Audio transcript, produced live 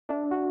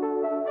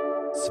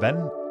Sven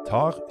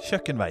tar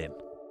kjøkkenveien.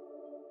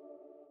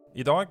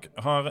 I dag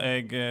har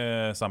jeg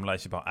samlet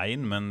ikke bare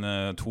en, men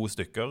 2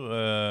 stykker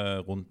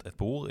rundt et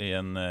bord i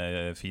en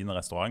fin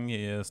restaurant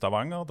i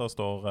Stavanger. Der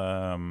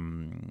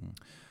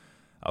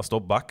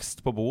står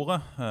bakst på bordet,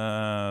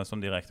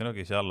 som de riktig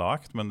nok ikke har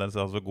lagt, men den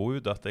ser så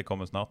god ut at jeg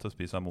kommer snart til å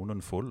spise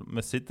munnen full.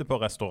 Vi sitter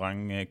på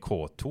restaurant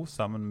K2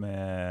 sammen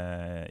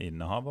med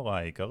innehaver og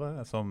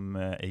eiere som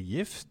er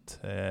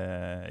gift.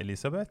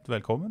 Elisabeth,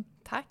 velkommen.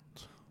 Takk.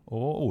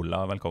 Og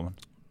Ola, velkommen.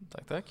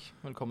 Takk.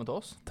 Velkommen til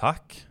oss.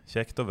 Takk.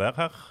 Kjekt å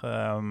være her.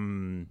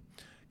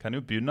 Kan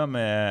jo begynne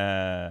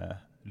med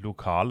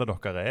lokalet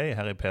dere er i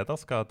her i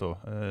Pedersgata.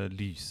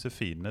 Lyse,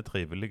 fine,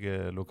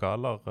 trivelige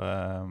lokaler.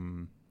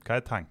 Hva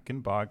er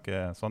tanken bak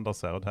sånn det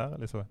ser ut her,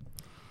 Elisabeth?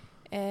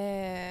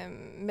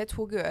 Vi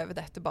tok jo over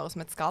dette bare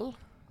som et skall,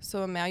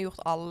 så vi har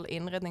gjort all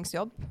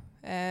innredningsjobb.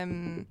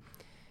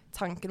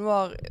 Tanken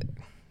vår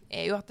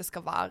er jo at det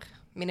skal være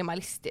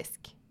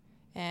minimalistisk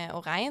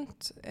og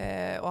rent,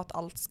 og at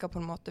alt skal på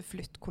en måte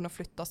kunne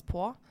flyttes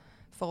på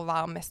for å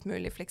være mest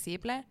mulig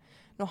fleksible.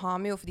 Nå har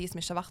vi jo, for de som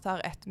ikke har vært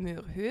her, et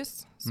murhus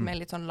som er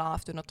litt sånn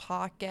lavt under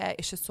taket,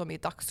 ikke så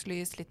mye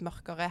dagslys, litt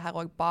mørkere. Her er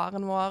også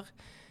baren vår,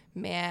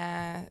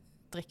 med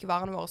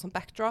drikkevarene våre som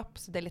backdrop,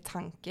 så det er litt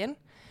tanken.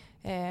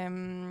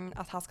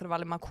 At her skal det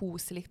være litt mer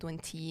koselig og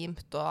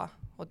intimt,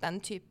 og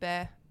den type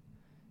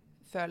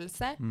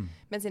følelse.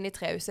 Mens inne i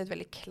trehuset er et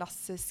veldig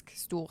klassisk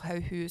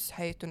storhaughus,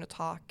 høyt under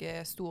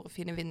taket, store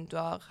fine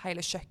vinduer,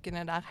 hele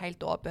kjøkkenet der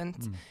helt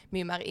åpent,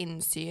 mye mer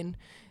innsyn.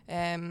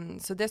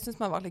 Så det synes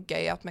vi var veldig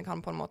gøy at vi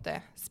kan på en måte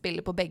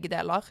spille på begge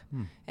deler.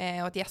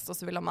 Og at gjester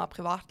som vil ha mer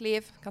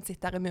privatliv kan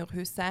sitte her i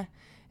murhuset.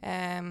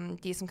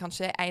 De som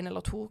kanskje er 1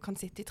 eller 2 kan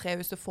sitte i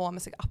trehuset og få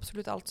med seg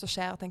absolutt alt som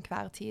skjer til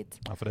enhver tid.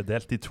 Ja, for det er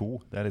delt i 2.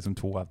 Det er liksom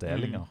 2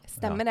 avdelinger.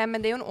 Stemmer det, men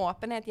det er jo en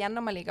åpenhet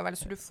gjennom allikevel,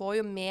 så du får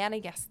jo med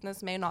deg gjestene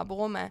som er i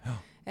naborommet.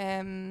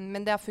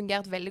 Men det har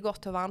fungert veldig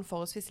godt til å være en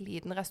forholdsvis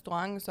liten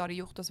restaurant, så har det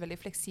gjort oss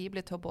veldig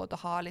fleksible til å både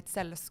ha litt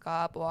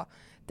selskap og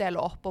dele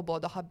opp og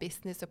både ha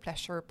business og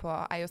pleasure på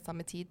en og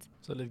samme tid.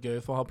 Så det er litt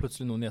gøy for å ha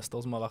plutselig noen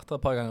gjester som har vært her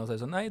et par ganger og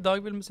sier sånn, nei, i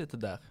dag vil vi sitte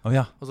der.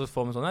 Ja. Og så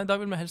får vi sånn, nei, i dag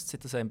vil vi helst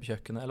sitte seg inn på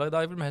kjøkkenet, eller i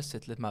dag vil vi helst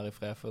sitte litt mer i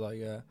fred, for i dag,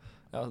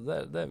 ja, det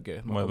er gøy.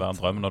 Det må jo være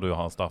en drøm når du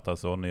har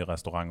startet så ny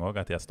restaurant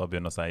også, at gjester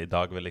begynner å si, i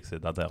dag vil jeg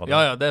sitte der og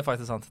der. Ja, det er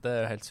faktisk sant. Det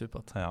er helt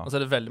supert. Ja. Og så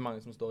er det veldig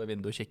mange som står i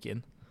vinduet og kikker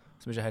inn,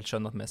 som ikke helt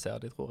skjønner at vi ser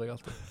de, tror jeg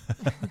alltid.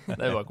 Det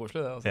er jo bare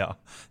koselig, det. Altså. Ja,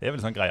 det er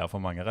vel sånn greier for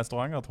mange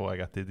restauranter, tror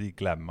jeg, at de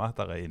glemmer at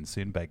det er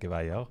innsyn begge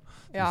veier.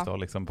 De står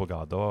liksom på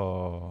gata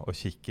og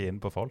kikker inn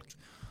på folk.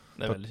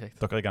 Det er veldig kjekt.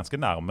 Dere er ganske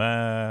nærme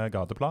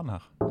gateplan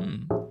her.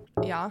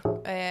 Ja,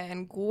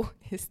 en god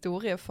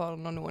historie for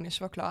når noen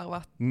ikke var klar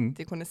over at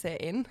de kunne se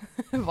inn,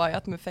 var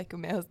jo at vi fikk jo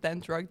med oss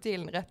den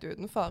drug-dealen rett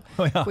utenfor,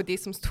 hvor de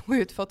som sto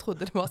utenfor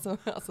trodde det var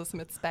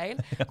som et speil,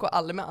 hvor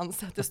alle med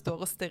ansatte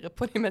står og stirrer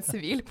på dem, mens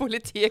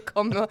sivilpolitiet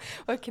kommer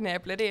og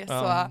knebler dem,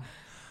 så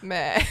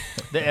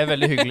det er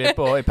veldig hyggelig i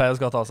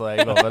Pedersgata, altså,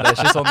 jeg lover. Det er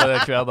ikke sånn det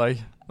er hver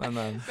dag.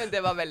 Men det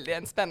var veldig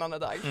en spennende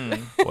dag.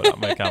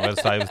 Vi kan vel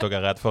si, hvis dere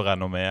er redd for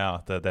renommé,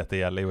 at dette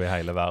gjelder jo i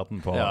hele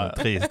verden. På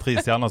 3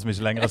 stjerner som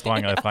ikke lenger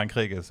restauranter i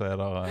Frankrike, så er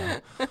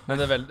det...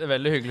 Men det er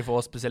veldig hyggelig for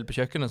oss, spesielt på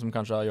kjøkkenet, som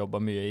kanskje har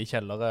jobbet mye i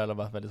kjellere, eller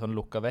vært veldig sånn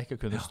lukket vekk,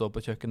 og kunne stå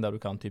på kjøkken der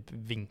du kan typ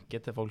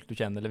vinke til folk du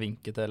kjenner, eller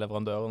vinke til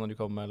leverandører når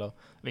de kommer,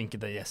 eller vinke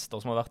til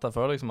gjester som har vært der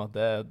før, liksom,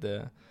 at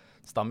det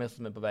stamgjester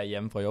som er på vei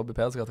hjem fra jobb i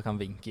Pedersgata kan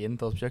vinke inn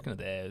til oss på kjøkkenet.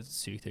 Det er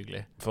sykt hyggelig.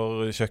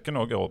 For kjøkkenet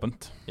også er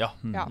åpent. Ja.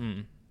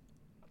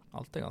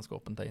 Alt er ganske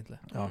åpent, egentlig.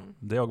 Ja.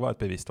 Det også var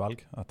et bevisst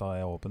valg, at det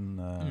er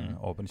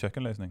åpen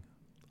kjøkkenløsning.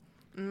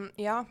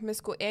 Ja, vi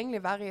skulle egentlig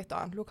være i et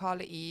annet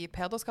lokale i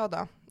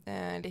Pedersgata,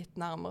 litt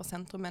nærmere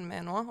sentrum enn vi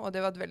er nå, og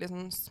det var et veldig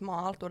sånn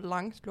smalt og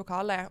langt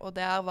lokale, og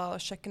der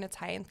var kjøkkenet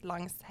tegnet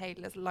langs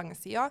hele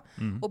langsiden,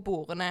 og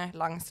bordene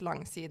langs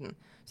langsiden.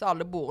 Så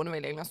alle bordene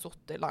ville egentlig ha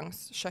sittet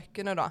langs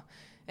kjøkkenet da.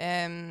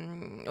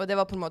 Og det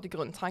var på en måte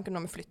grunntanken.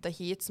 Når vi flyttet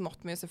hit, så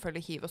måtte vi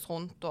selvfølgelig hive oss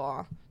rundt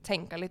og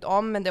tenke litt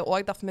om, men det er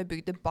også derfor vi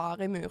bygde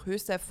bar i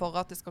murhuset, for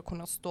at det skal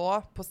kunne stå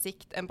på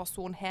sikt en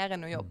person her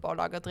inne og jobbe og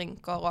lage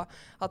drinker, og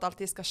at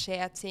alltid skal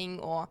skje ting,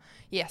 og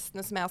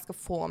gjestene som her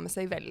skal få med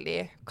seg veldig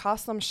hva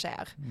som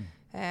skjer.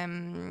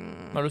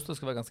 Man har lyst til at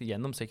det skal være ganske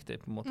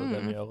gjennomsiktig på en måte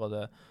det vi gjør,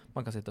 og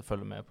man kan sitte og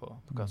følge med på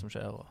hva som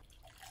skjer.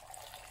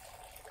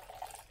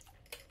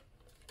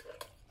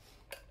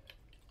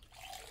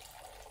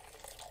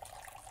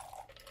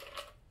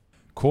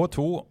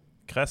 K2,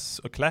 Kress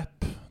og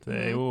Klepp, det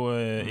er jo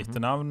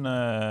etternavn.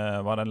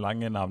 Var det en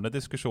lang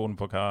navnediskusjon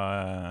på hva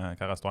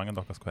restauranten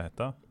dere skulle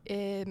hete?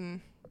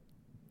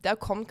 Det har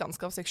kommet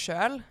ganske av seg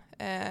selv.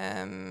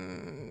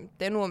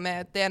 Det er noe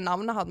med, det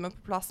navnet hadde vi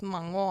på plass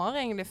mange år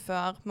egentlig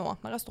før vi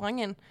åpnet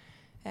restauranten.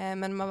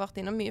 Men vi har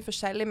vært innom mye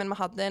forskjellig, men vi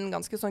hadde en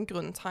ganske sånn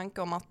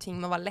grunntanke om at ting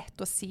må være lett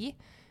å si.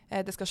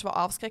 Det skal ikke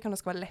være avskrekkende,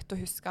 det skal være lett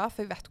å huske,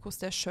 for jeg vet hvordan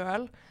det er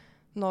selv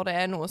når det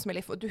er noe som er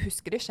litt, og du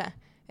husker det ikke.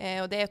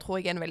 Og det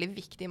tror jeg en veldig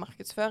viktig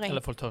markedsføring.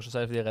 Eller folk tør ikke si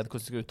det, for de redd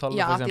hvordan de skal uttale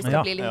det, for at de eksempel.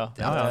 skal bli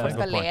litt, at folk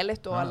skal le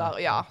litt, eller,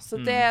 Så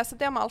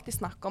det har vi alltid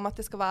snakket om, at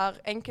det skal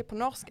være enkelt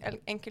på norsk,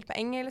 enkelt på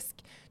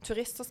engelsk,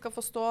 turister skal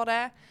forstå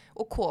det,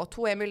 og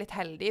K2 vi litt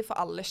heldige, for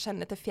alle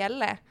kjenner til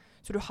fjellet.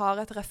 Så du har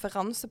et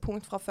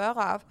referansepunkt fra før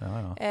av.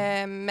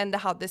 Men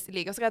det hadde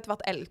like så greit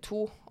vært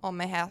L2,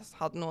 om vi her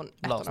hadde noen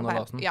Larsen og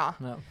Larsen. Ja.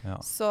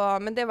 Så,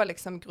 men det var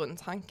liksom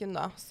grunntanken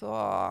da. Så,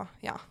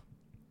 ja.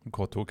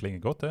 K2 klinger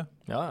godt, det.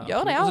 Ja.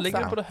 Gjør det, altså. Så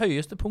ligger vi på det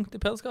høyeste punktet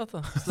i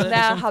Pedersgata. Så det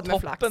der hadde vi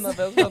flaks. Toppen av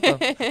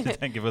Pedersgata. Du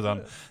tenker på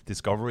sånn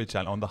Discovery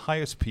Channel, on the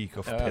highest peak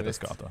of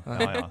Pedersgata.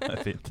 Ja,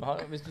 det fint.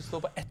 Hvis du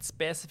står på ett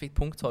spesifikt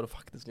punkt, så har du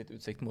faktisk litt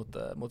utsikt mot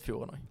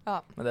fjorden også. Ja.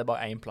 Men det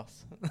bare én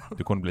plass.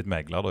 Du kunne blitt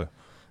megler,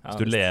 du. Hvis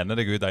du lener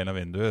deg ut en av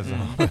vinduet, så...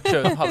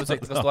 Kjører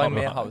havutsikt, restaurant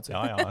med havutsikt.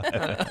 Ja,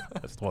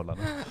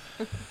 strålende.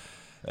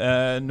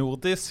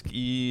 Nordisk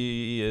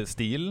i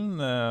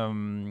stilen.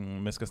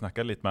 Vi skal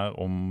snakke litt mer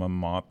om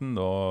maten,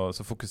 og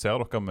så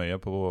fokuserer dere mye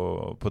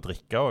på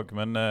drikke også.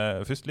 Men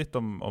først litt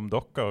om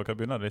dere, og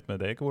kan begynne litt med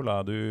deg,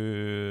 Ola. Du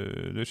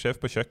er sjef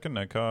på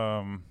kjøkkenet.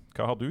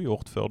 Hva har du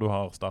gjort før du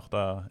har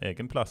startet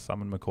egen plass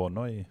sammen med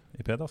kona i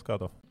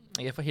Pedersgata?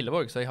 Jeg er fra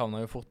Hillevåg, så jeg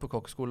havnet jo fort på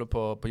kokkeskole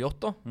på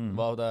Jotta.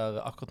 Var der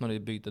akkurat når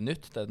de bygde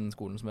nytt, det er den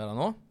skolen som er der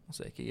nå. Og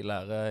så gikk jeg i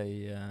lære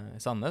i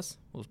Sandnes,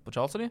 på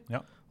Charles og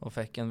de. Og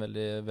fikk en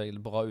veldig,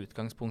 veldig bra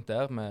utgangspunkt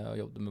der, med å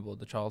jobbe med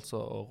både Charles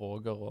og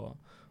Roger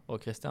og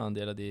Christian, en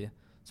del av de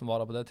som var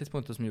der på det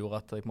tidspunktet, som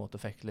gjorde at jeg på en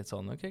måte fikk litt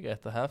sånn, ok,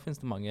 greit, her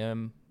finnes det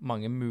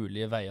mange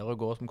mulige veier å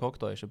gå som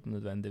kokk, da, ikke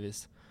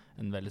nødvendigvis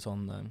en veldig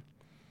sånn...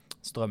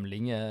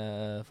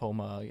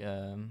 strømlinjeforma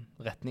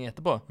retning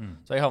etterpå.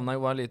 Så jeg havnet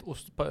jo en litt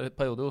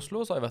periode i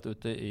Oslo, så har jeg vært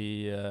ute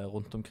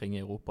rundt omkring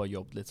i Europa og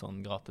jobbet litt sånn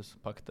gratis,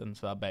 pakket en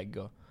svær bag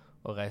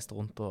og reist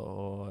rundt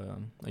og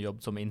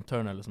jobbet som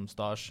intern eller som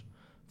stage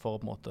for å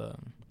på en måte...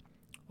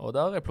 Og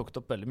der har jeg plukket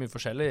opp veldig mye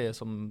forskjellig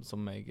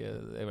som jeg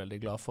er veldig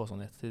glad for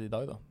sånn etter i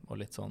dag da, og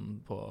litt sånn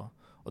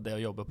og det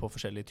å jobbe på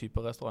forskjellige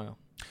typer restauranter.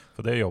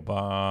 For det å jobbe,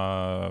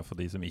 for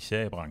de som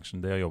ikke er i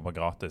bransjen, det å jobbe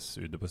gratis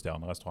ute på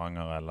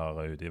stjernerestauranter eller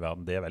ute i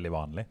verden, det er veldig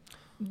vanlig?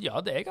 Ja,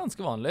 det er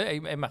ganske vanlig.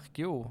 Jeg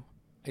merker jo,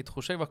 jeg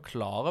tror ikke jeg var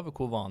klar over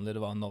hvor vanlig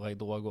det var når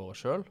jeg dro av gårde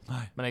selv.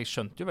 Men jeg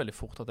skjønte jo veldig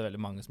fort at det er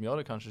veldig mange som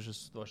gjør det. Kanskje ikke,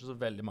 det var ikke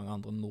så veldig mange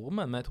andre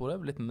nordmenn, men jeg tror det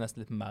er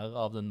nesten litt mer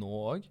av det nå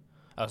også.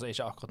 Altså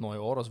ikke akkurat nå i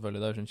år da, selvfølgelig,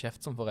 det er jo ikke en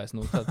kjeft som får reise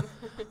nordtid.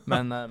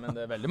 Men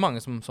det er veldig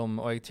mange som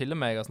og jeg til og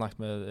med har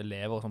snakket med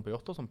elever og sånn på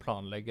Jotta som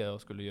planlegger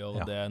og skulle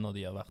gjøre det når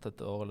de har vært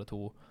et år eller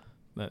to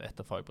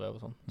etter fagbrev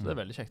og sånn. Så det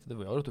er veldig kjekt.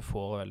 Det gjør at du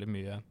får veldig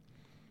mye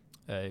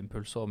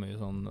impulser og mye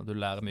sånn, du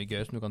lærer mye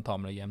gøy som du kan ta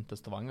med deg hjem til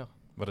Stavanger.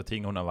 Var det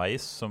ting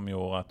underveis som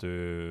gjorde at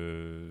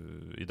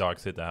du i dag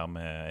sitter her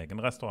med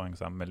egen restaurant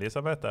sammen med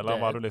Elisabeth,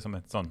 eller var du liksom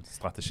et sånn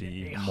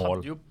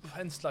strategimål? Jeg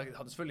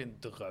hadde selvfølgelig en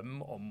drøm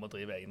om å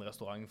drive egen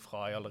restaurant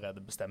fra jeg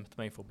allerede bestemte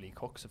meg for å bli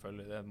kokk,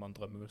 selvfølgelig. Man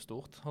drømmer vel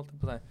stort, holdt jeg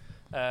på å si.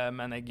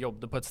 Men jeg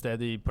jobbet på et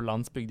sted på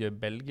landsbygd i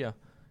Belgia,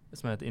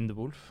 som heter In the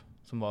Wolf,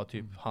 som var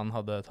han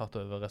hadde tatt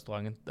over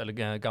restauranten,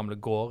 eller gamle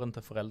gården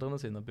til foreldrene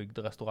sine, og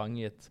bygde restaurant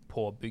i et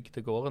påbygg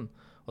til gården,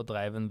 og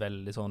drev en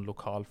veldig sånn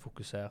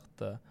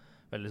lokalfokusert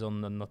veldig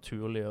sånn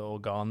naturlig og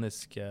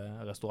organisk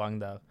restaurant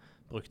der.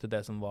 Brukte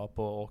det som var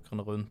på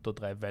åkrene rundt og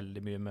drev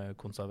veldig mye med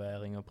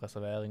konservering og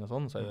preservering og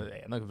sånn. Så jeg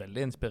er nok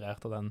veldig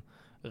inspirert av den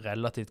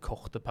relativt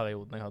korte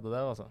perioden jeg hadde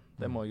der, altså.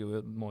 Det må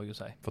jeg jo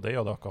si. For det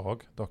gjør dere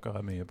også. Dere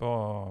er mye på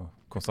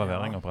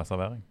konservering og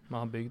preservering.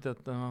 Vi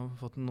har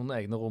fått noen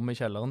egne rom i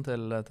kjelleren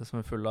til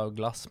som er fulle av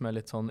glass med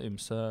litt sånn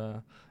ymse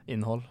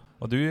innhold.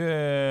 Og du,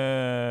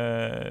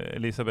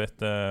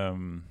 Elisabeth,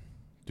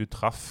 du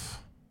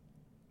traff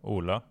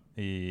Ola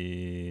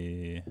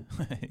i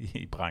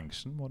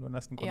bransjen, må du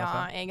nesten kunne si.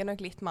 Ja, jeg er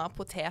nok litt mer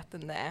potet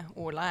enn det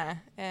Ola er.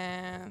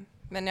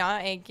 Men ja,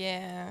 jeg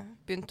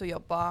begynte å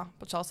jobbe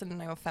på Charles da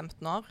jeg var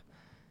 15 år,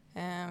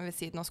 ved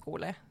siden av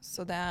skole.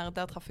 Så der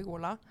traff jeg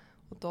Ola,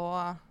 og da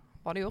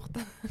var det gjort.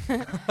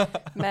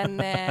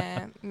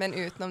 men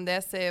utenom det,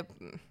 så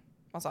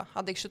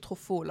hadde jeg ikke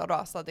truffet Ola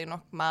da, så hadde jeg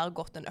nok mer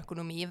gått en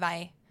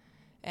økonomivei.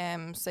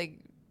 Så jeg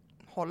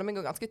holder meg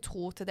ganske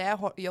tro til det.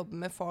 Jobber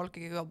med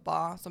folk. Jeg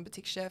jobber som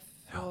butikksjef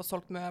og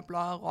solgt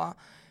møbler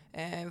og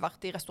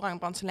vært i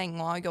restaurantbransjen lenge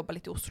og jobbet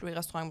litt i Oslo i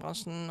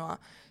restaurantbransjen.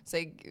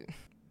 Så jeg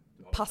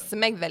passer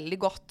meg veldig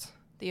godt.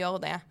 Det gjør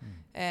det.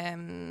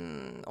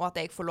 Og at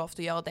jeg får lov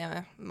til å gjøre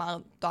det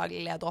mer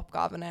daglig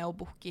lederoppgavene og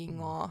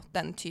booking og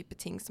den type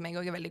ting som jeg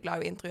også er veldig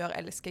glad i interiør,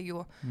 elsker jeg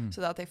jo.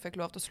 Så det at jeg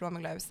fikk lov til å slå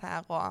meg løs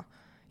her og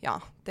ja,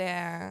 det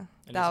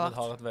har vært...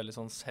 har et veldig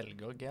sånn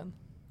selgergen.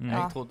 Når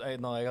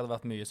jeg hadde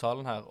vært mye i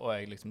salen her, og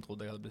jeg liksom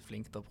trodde jeg hadde blitt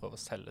flink til å prøve å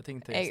selge ting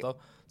til gjester,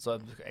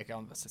 så jeg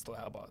kan stå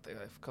her bare,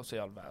 hva så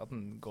i all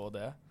verden går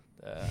det?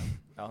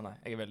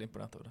 Jeg er veldig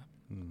imponert over det.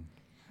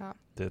 Ja.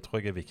 Det tror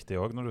jeg er viktig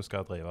også når du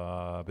skal drive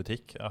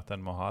butikk, at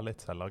en må ha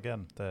litt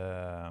selgergen.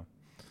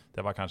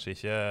 Det var kanskje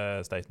ikke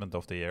statement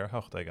of the year,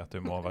 hørte jeg, at du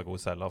må være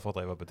god selger for å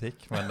drive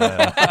butikk, men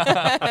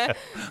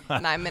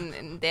Nei, men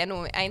det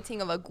en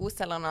ting å være god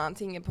selger, en annen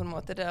ting på en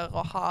måte det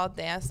å ha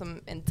det som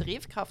en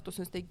drivkraft og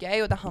synes det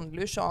gøy, og det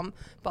handler jo ikke om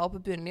bare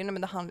på bunnlinjen,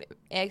 men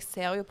jeg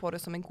ser jo på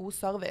det som en god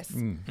service,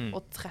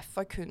 å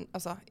treffe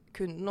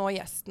kunden og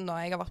gjesten,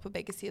 da. Jeg har vært på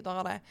begge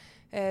sider av det.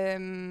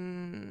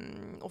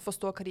 Og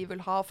forstå hva de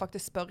vil ha, og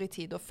faktisk spørre i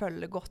tid og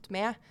følge godt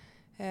med.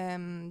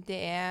 Det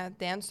er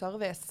en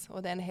service,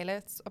 og det er en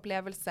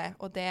helhetsopplevelse,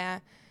 og det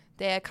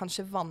er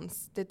kanskje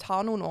det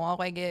tar noen år,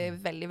 og jeg er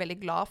veldig, veldig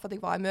glad for at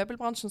jeg var i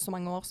møbelbransjen så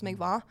mange år som jeg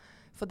var,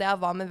 for der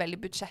var vi veldig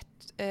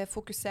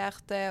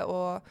budsjettfokuserte,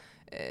 og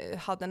vi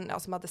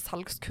hadde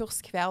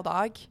salgskurs hver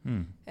dag.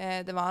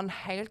 Det var en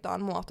helt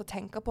annen måte å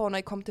tenke på.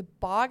 Når jeg kom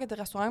tilbake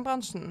til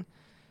restaurantbransjen,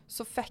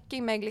 så fikk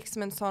jeg meg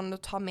liksom en sånn å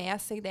ta med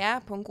seg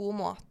det på en god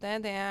måte.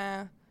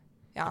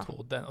 Jeg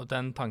tror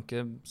den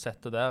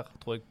tankesettet der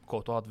tror jeg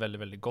K2 har hatt veldig,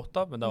 veldig godt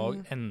av, men det har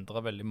også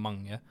endret veldig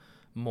mange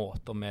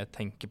måter vi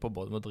tenker på,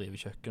 både med å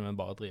drive kjøkken, men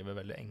bare drive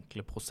veldig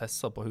enkle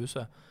prosesser på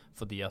huset,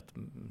 fordi at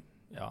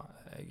det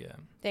er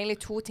egentlig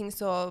to ting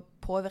som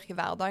påvirker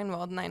hverdagen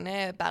vår. Den ene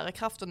er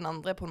bærekraft, og den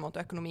andre er på en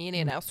måte økonomien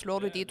i det. Og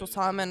slår du de to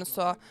sammen,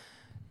 så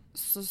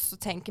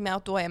tenker vi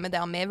at da er vi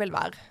der vi vil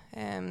være.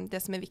 Det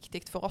som er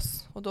viktig for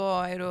oss. Og da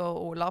er det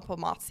Ola på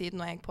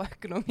matsiden og jeg på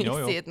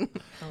økonomisiden.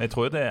 Jeg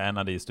tror det er en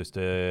av de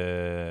største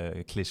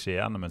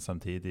klisjeene, men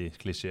samtidig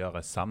klisjeer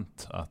er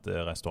sant, at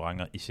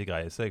restauranter ikke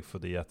greier seg,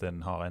 fordi at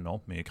en har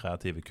enormt mye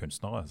kreative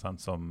kunstnere,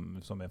 sant,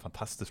 som er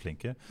fantastisk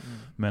flinke,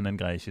 men en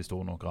greier ikke i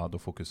stor nok grad å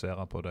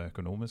fokusere på det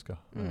økonomiske.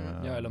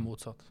 Eller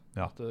motsatt.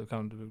 Ja. Det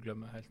kan du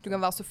glemme helt. Du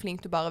kan være så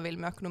flink du bare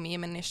vil med økonomi,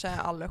 men ikke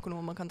alle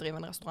økonomer kan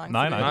drive en restaurant.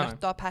 Nei. Du er nødt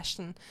til å ha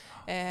passion.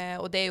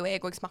 Og det er jo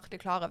jeg også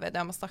smertelig klar over. Det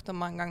har vi snakket om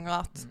mange ganger,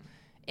 at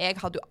jeg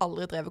hadde jo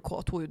aldri drevet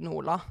K2 uten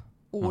Ola.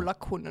 Ola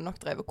kunne nok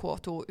drevet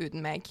K2 uten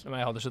meg. Men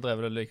jeg hadde ikke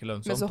drevet det like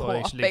lønnsomt, og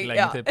ikke like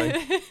lenge, tipper jeg.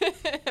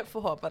 Jeg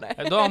får håpe det.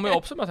 Da har vi jo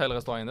oppsummert hele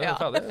restauranten. Det er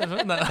ferdig.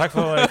 Takk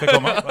for at jeg fikk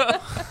komme.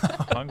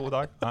 Ha en god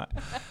dag. Nei.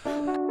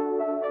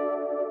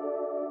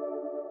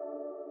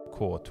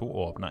 K2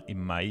 åpnet i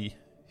mai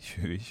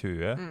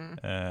 2020.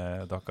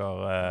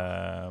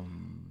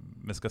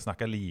 Vi skal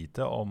snakke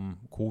lite om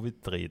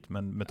covid-drit,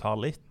 men vi tar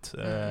litt.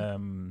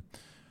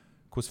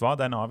 Hvordan var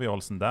den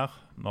avgjørelsen der,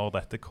 når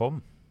dette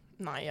kom?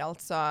 Nei,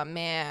 altså,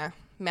 vi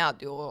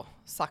hadde jo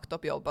sagt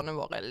opp jobbene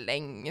våre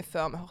lenge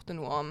før vi hørte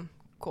noe om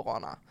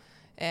korona.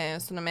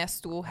 Så når vi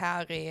sto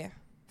her i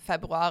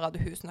februar,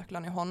 hadde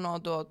husnøklene i hånda,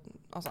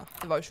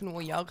 det var jo ikke noe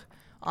å gjøre,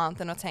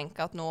 annet enn å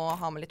tenke at nå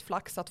har vi litt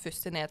flaks, at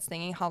første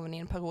nedstenging havner i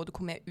en periode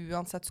hvor vi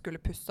uansett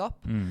skulle pusse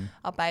opp.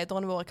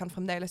 Arbeiderne våre kan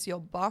fremdeles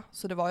jobbe,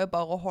 så det var jo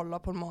bare å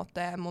holde på en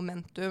måte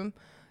momentum,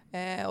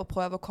 og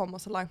prøve å komme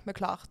så langt vi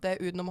klarte,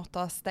 uten å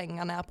måtte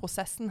stenge ned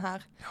prosessen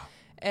her.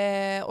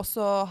 Og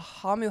så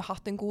har vi jo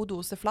hatt en god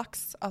dose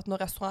flaks, at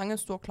når restauranten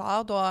stod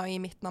klar da,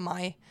 i midten av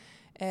mai,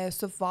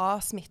 så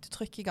var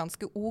smittetrykket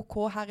ganske OK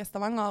her i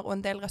Stavanger, og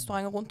en del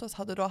restauranter rundt oss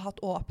hadde da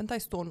hatt åpent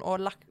en stund,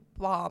 og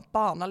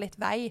bana litt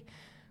vei,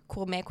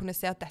 hvor vi kunne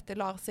se at dette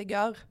lar seg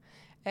gjøre.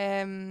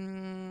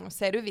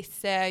 Så er det jo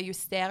visse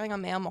justeringer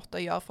vi har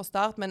måttet gjøre fra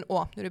start, men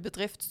åpner du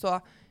bedrift, så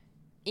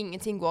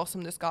ingenting går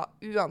som det skal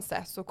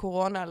uansett. Så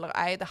korona eller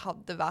ei, det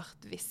hadde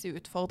vært visse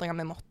utfordringer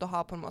vi måtte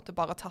ha på en måte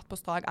bare tatt på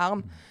strak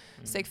arm.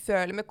 Så jeg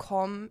føler vi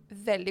kom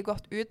veldig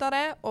godt ut av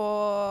det,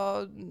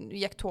 og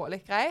gikk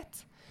tålig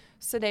greit.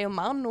 Så det er jo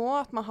mer nå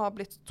at vi har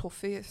blitt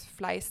truffet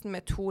fleisen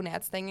med 2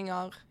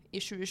 nedstenginger i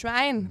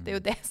 2021. Det er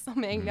jo det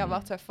som egentlig har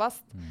vært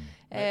tøffest.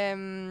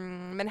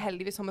 Men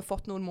heldigvis har vi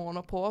fått noen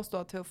måneder på oss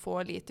da, til å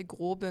få lite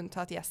grobunn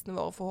til at gjestene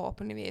våre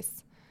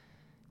forhåpentligvis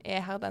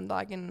er her den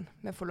dagen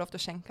vi får lov til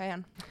å skjenke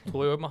igjen. Jeg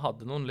tror jo vi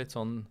hadde noen litt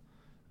sånn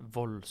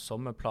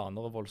voldsomme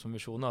planer og voldsomme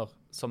visjoner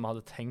som vi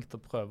hadde tenkt å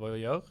prøve å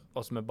gjøre,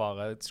 og som vi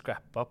bare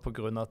scrappa på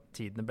grunn av at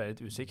tidene ble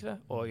litt usikre.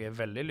 Og jeg er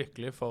veldig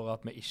lykkelig for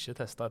at vi ikke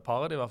testet et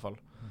par av det i hvert fall.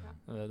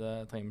 Det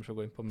trenger vi ikke å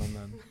gå inn på, men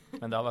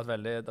det har vært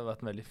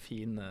en veldig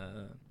fin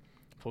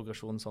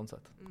progresjon sånn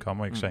sett. Hva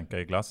må jeg skjenke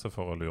i glasset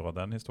for å lure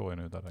den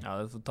historien ut av deg? Ja,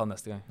 det tar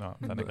neste gang. Ja,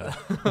 den er grei.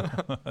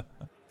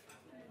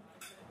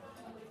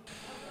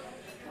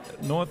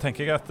 Nå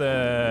tenker jeg at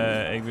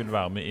jeg vil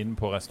være med inn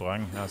på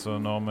restaurant. Altså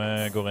når vi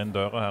går inn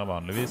døra her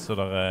vanligvis, så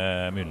der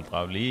er myldret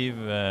av liv.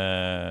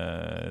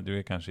 Du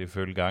er kanskje i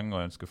full gang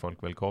og ønsker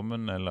folk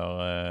velkommen,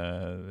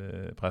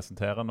 eller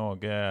presenterer noe,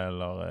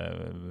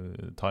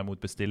 eller ta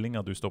imot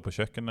bestillinger. Du står på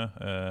kjøkkenet,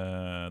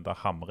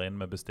 der hamrer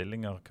inn med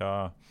bestillinger.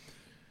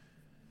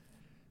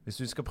 Hvis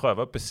du skal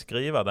prøve å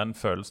beskrive den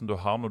følelsen du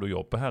har når du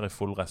jobber her i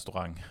full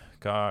restaurant,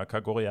 hva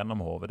går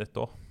igjennom hodet ditt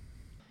da?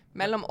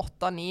 Mellom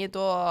 8 og 9,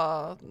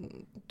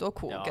 da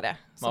koker det.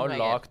 Vi har jo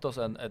lagt oss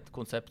et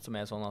konsept som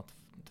er sånn at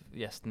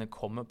gjestene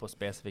kommer på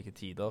spesifikke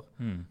tider,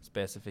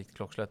 spesifikt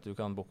klokkeslett. Du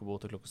kan boke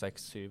bort til klokka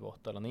 6, 7,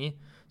 8 eller 9,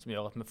 som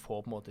gjør at vi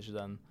får på en måte ikke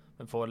den,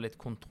 vi får det litt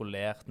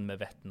kontrollert, vi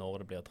vet når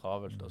det blir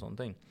travelt og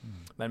sånne ting.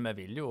 Men vi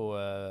vil jo,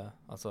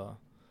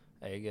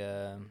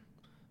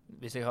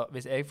 hvis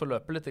jeg får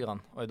løpe litt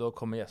grann, og da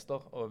kommer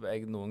gjester, og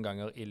jeg noen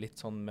ganger i litt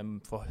sånn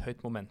med for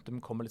høyt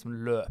momentum kommer liksom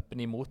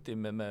løpende imot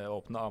dem med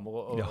åpne armer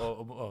og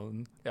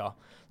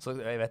så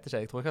jeg vet ikke,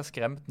 jeg tror jeg har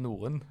skremt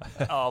noen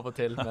av og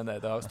til, men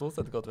det har stort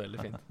sett gått veldig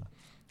fint.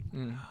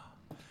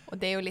 Og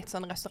det er jo litt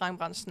sånn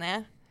restaurantbransjen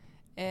er.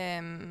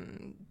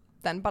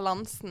 Den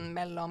balansen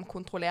mellom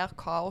kontrollert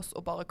kaos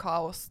og bare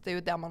kaos, det er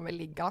jo der man vil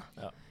ligge.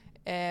 Ja.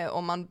 Og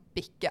man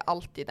bikker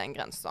alltid den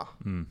grensa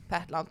på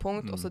et eller annet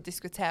punkt, og så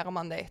diskuterer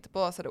man det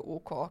etterpå, så er det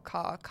ok,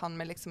 hva kan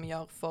vi liksom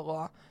gjøre for å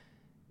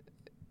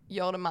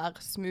gjøre det mer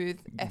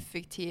smooth,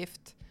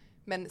 effektivt,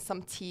 men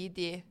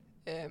samtidig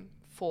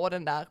få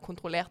den der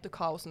kontrollerte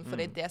kaosen, for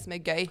det er det som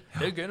er gøy.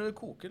 Det er gøy når det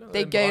koker.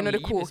 Det er gøy når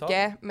det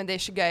koker, men det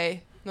er ikke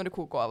gøy når det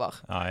koker over.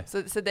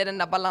 Så det er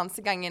den der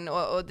balansegangen,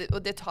 og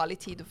det tar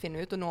litt tid å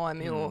finne ut, og nå er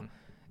vi jo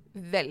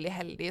veldig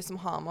heldige som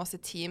har med oss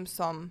et team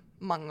som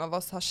mange av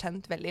oss har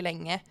kjent veldig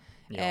lenge.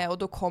 Og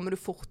da kommer du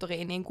fortere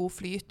inn i en god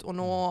flyt, og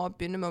nå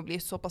begynner vi å bli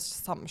såpass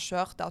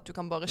samkjørte at du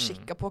kan bare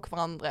kikke på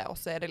hverandre, og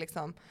så er det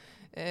liksom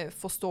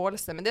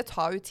forståelse. Men det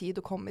tar jo tid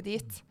å komme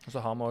dit. Og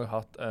så har vi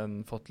også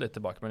fått litt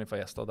tilbakemelding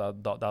fra gjester.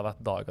 Det har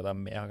vært dager der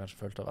vi har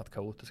kanskje følt det har vært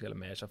kaotisk, eller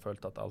vi har ikke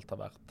følt at alt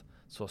har vært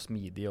så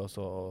smidig og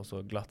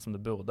så glatt som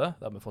det burde.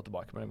 Der vi får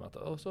tilbakemelding med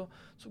at så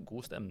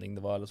god stemning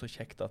det var, eller så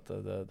kjekt at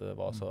det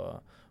var så.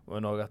 Og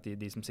også at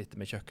de som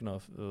sitter med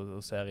kjøkkenet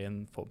og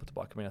serien får på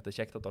tilbakemelding at det er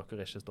kjekt at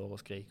dere ikke står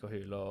og skriker og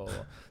hyler, og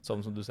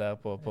sånn som du ser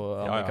på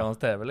amerikansk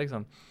TV,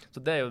 liksom.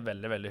 Så det er jo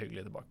veldig, veldig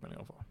hyggelige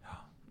tilbakemeldinger å få.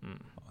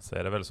 Så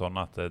er det vel sånn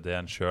at det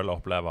en selv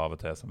opplever av og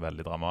til som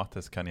veldig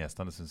dramatisk, kan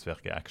gjestene synes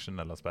virker action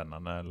eller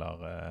spennende, eller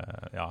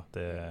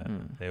det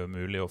er jo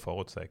mulig å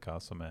forutse hva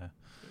som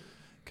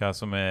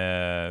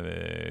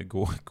er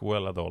god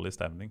eller dårlig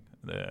stemning,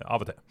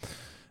 av og til.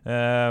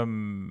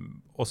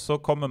 Og så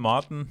kommer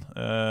maten,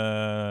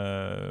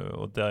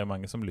 og det er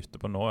mange som lytter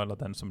på nå, eller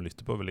den som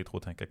lytter på vil jeg tro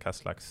tenker hva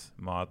slags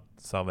mat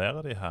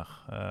serverer de her.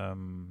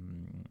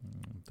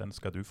 Den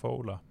skal du få,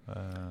 Ola,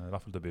 i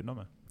hvert fall til å begynne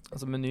med.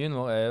 Altså menyen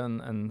vår er jo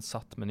en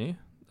satt meny.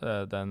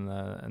 Det er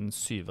en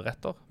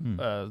 7-retter,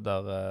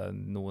 der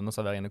noen av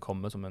serveringene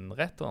kommer som en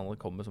rett, og andre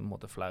kommer som på en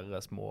måte flere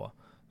små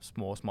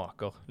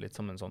smaker, litt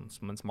som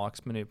en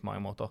smaksmeny på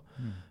mange måter.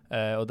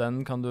 Og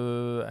den kan du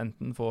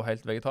enten få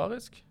helt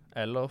vegetarisk,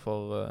 eller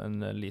for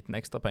en liten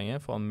ekstra penge,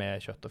 for en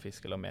med kjøtt og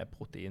fisk, eller med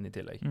protein i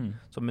tillegg.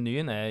 Så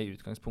menyen er i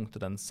utgangspunktet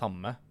den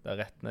samme, der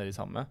rettene er de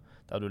samme,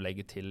 der du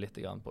legger til litt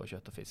grann på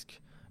kjøtt og fisk.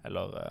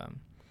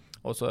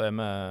 Og så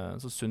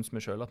synes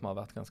vi selv at vi har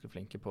vært ganske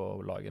flinke på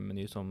å lage en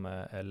meny som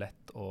er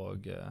lett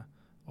og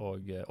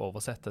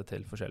oversette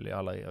til forskjellige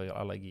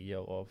allergier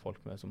og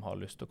folk som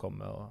har lyst til å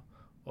komme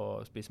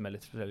og spise med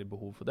litt forskjellige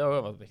behov, for det har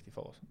jo vært viktig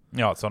for oss.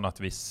 Ja, sånn at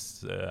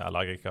hvis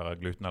allergikere,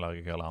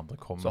 glutenallergikere eller andre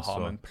kommer, så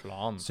har vi en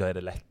plan. Så er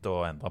det lett å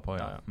endre på.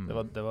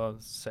 Det var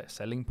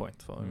selling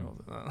point for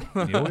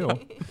Jo.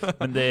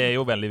 Men det er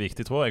jo veldig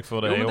viktig, tror jeg,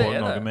 for det er jo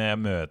noe med å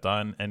møte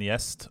en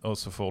gjest, og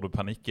så får du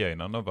panikk i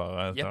øynene og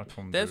bare... det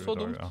er så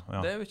dumt.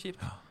 Det er jo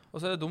kjipt. Og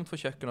så er det dumt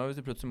for kjøkkenet hvis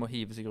de plutselig må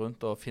hive seg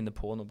rundt og finne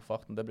på noe på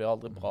farten. Det blir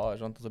aldri bra,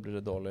 ikke sant? Og så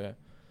blir det dårlig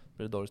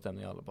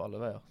stemning på alle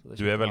veier.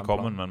 Du er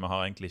velkommen, men vi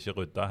har egentlig ikke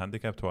ryddet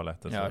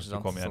handicap-toalettet, så hvis du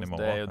kommer igjen i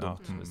morgen. Det er jo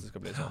dumt hvis det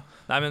skal bli sånn.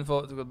 Nei, men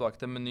for å gå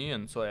tilbake til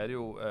menyen, så er det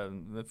jo,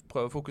 vi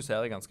prøver å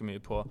fokusere ganske mye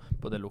på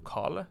det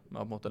lokale. Vi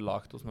har på en måte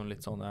lagt oss noen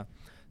litt sånne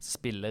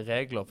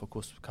spilleregler for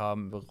hva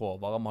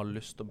råvarer vi har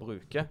lyst til å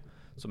bruke,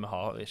 så vi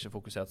har ikke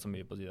fokusert så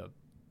mye på de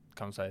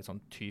kan du si, sånn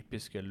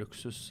typiske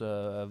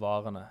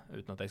luksusvarene,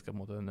 uten at jeg skal på en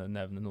måte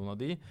nevne noen av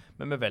de,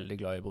 men vi er veldig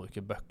glad i å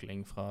bruke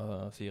bøkling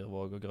fra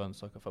Sirevåg og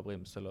grønnsaker fra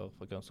Brims, eller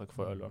fra grønnsaker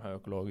fra Øl og en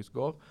økologisk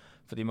gård,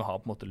 fordi vi har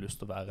på en måte lyst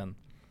til å være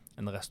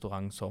en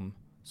restaurant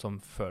som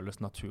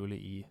føles naturlig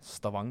i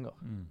Stavanger.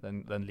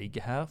 Den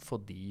ligger her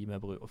fordi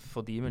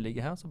vi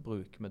ligger her, så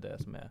bruker vi det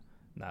som er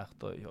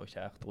nært og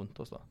kjært rundt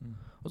oss da.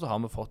 Og så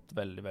har vi fått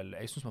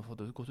jeg synes vi har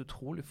fått det gått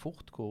utrolig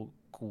fort hvor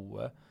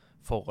gode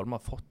forhold vi har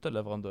fått til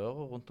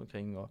leverandører rundt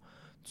omkring, og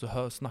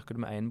så snakker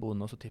du med en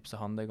bonde, og så tipser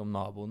han deg om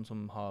naboen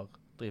som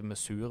driver med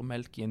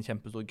surmelk i en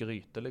kjempestor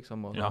gryte,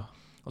 liksom, og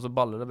så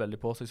baller det veldig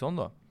på seg sånn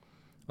da.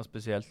 Og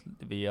spesielt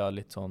via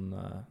det at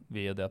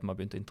vi har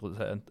begynt å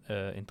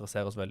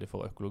interessere oss veldig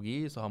for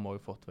økologi, så har vi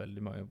også fått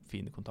veldig mange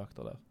fine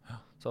kontakter der.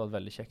 Så det har vært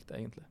veldig kjekt,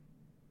 egentlig.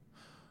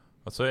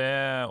 Og så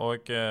er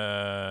også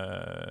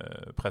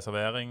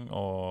preservering,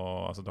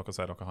 og altså dere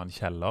sier dere har en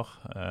kjeller.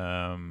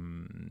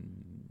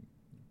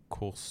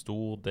 Hvor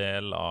stor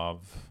del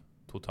av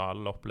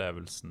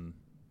totalopplevelsen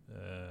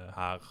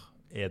her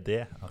er det?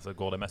 Altså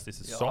går det mest i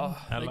sesong?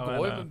 Ja, det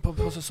går jo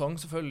på sesong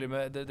selvfølgelig,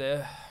 men det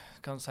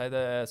kan si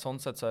det, sånn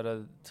sett så er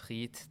det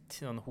 3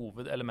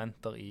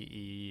 hovedelementer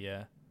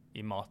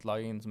i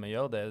matlagingen som vi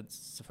gjør. Det er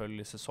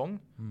selvfølgelig sesong.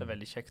 Det er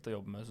veldig kjekt å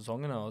jobbe med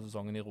sesongene, og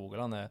sesongen i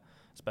Rogaland er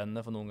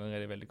spennende, for noen ganger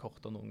er de veldig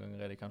korte, og noen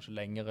ganger er de kanskje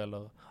lengre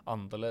eller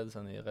annerledes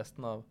enn i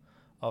resten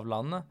av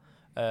landet.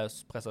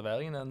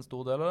 Preserveringen er en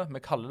stor del av det.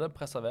 Vi kaller det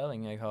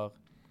preservering. Jeg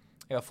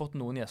har fått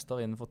noen gjester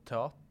innenfor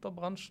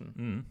teaterbransjen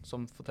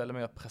som forteller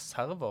meg at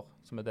preserver,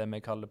 som er det vi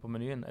kaller på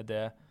menyen, er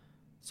det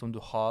som du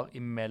har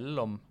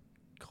imellom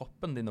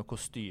kroppen din og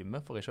kostyme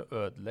for ikke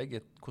å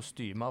ødelegge et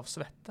kostyme av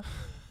svette.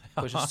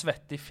 For ikke å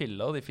svette I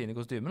filler de fine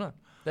kostymene.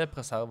 Det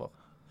preserver.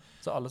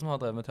 Så alle som har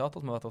drevet med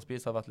teater som har vært og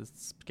spist har vært litt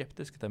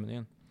skeptiske til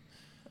menyen.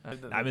 Nei,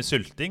 men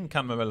sylting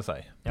kan vi vel si.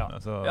 Ja,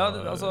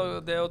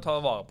 det å ta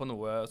vare på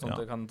noe sånn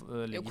at det kan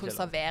ligge Jo,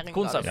 konservering.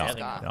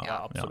 Ja,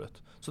 absolutt.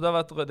 Så det har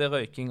vært det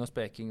røyking og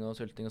speking og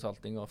sylting og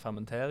salting og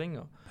fermentering.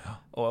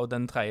 Og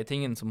den tredje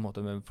tingen som vi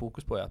har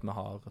fokus på at vi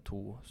har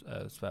 2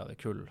 svære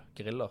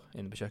kullgriller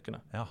inne på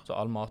kjøkkenet. Ja. Så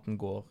all maten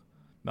går.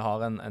 Vi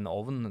har en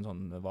ovn, en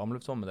sånn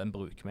varmluftsovn, men den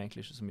bruker vi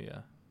egentlig ikke så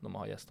mye når vi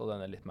har gjester.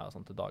 Den litt mer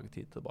sånn til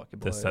dagetid tilbake.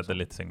 Det setter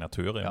litt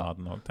signatur I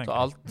maten også, tenker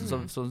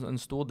jeg. Så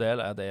en stor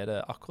del det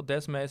akkurat det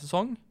som I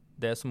sesong,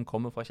 det som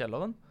kommer fra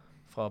kjelleren,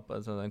 fra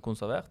den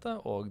konserverte,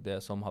 og det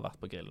som har vært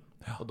på grillen.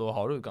 Og da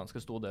har du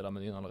ganske stor del av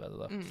menyen allerede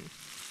der.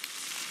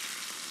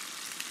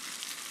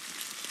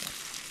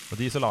 Og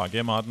de som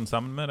lager maten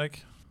sammen med deg?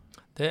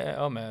 Det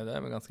er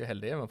vi ganske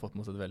heldige. Vi har fått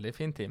med oss et veldig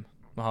fint team.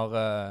 Vi har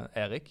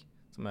Erik,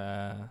 som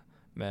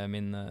med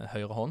min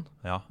høyre hånd,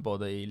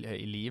 både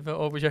I livet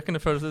og på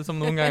kjøkkenet, føles det som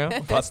noen ganger.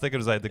 Pass det kan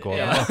du si til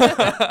gården.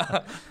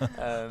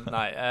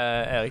 Nei,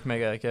 Erik og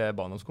jeg er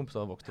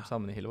barndomskompiser og vokste opp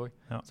sammen I Hillevåg.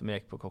 Så vi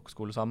gikk på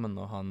kokkskole sammen,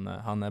 og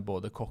han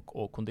både kokk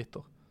og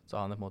konditor. Så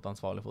han på en måte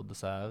ansvarlig for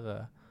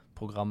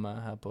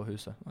dessertprogrammet her på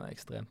huset. Han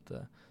ekstremt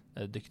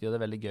dyktig, og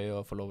det veldig gøy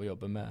å få lov å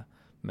jobbe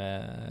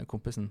med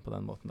kompisen på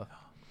den måten der.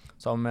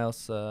 Så har vi med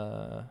oss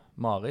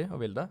Mari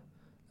og Vilde,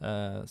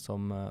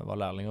 som var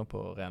lærlinger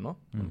på Rena.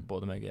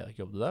 Både meg og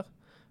Erik jobbet der.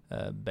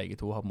 Begge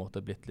to har på en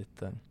måte blitt litt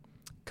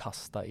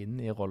kastet inn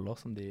I roller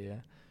som de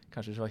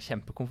kanskje ikke var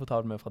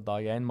kjempekomfortable med fra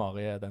dag 1.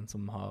 Mari den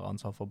som har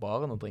ansvar for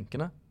baren og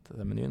drinkene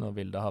til menyen, og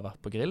Vilde har vært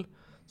på grill.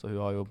 Så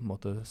hun har jo på en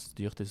måte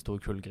styrt disse 2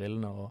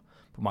 kullgrillene, og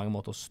på mange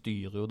måter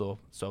styrer jo da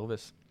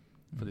service.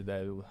 Fordi det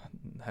jo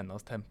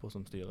hennes tempo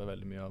som styrer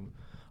veldig mye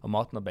av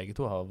maten, og begge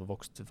to har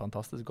vokst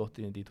fantastisk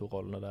godt I de 2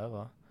 rollene der,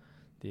 og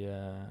de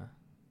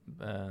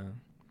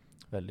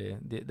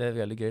det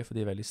veldig gøy, for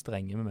de veldig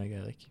strenge med meg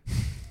og Erik.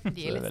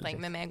 De litt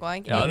strenge med meg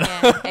også.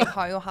 Jeg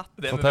har jo hatt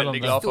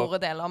store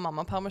deler av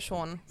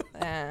mammapermisjonen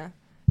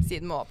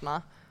siden vi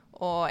åpnet.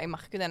 Og jeg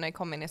merker det når jeg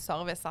kommer inn I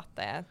service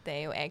at det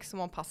jo jeg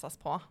som må passes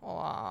på.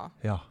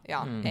 Og,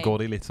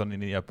 Går de litt sånn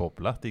inn I en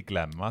boble at de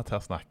glemmer at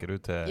her snakker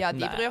du til... Ja,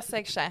 de bryr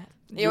seg ikke.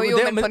 Jo,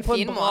 men på en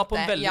fin måte. På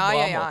en veldig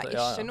bra måte.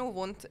 Ikke noe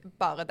vondt,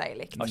 bare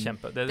deilig.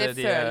 Kjempe. Det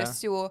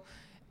føles jo...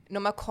 Når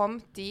vi har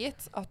kommet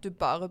dit, at du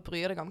bare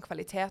bryr deg om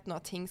kvaliteten,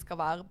 og at ting skal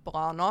være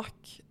bra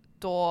nok,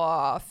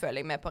 da føler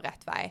jeg meg på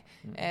rett vei.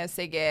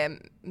 Så jeg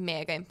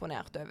mega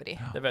imponert over de.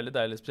 Det veldig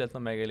deilig, spesielt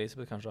når meg og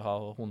Elisabeth kanskje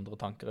har 100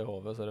 tanker I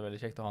hovedet, så det veldig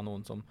kjekt å ha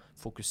noen som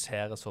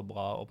fokuserer så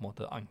bra og på en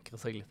måte ankrer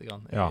seg litt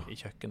grann I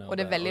kjøkkenet. Og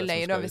det veldig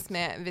løy da,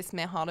 hvis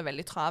vi har det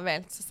veldig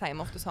travelt, så sier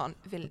vi ofte sånn,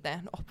 Vilde,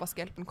 når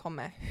oppvaskhjelpen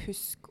kommer,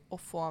 husk å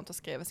få han til å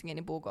skrive seg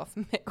inn I boka,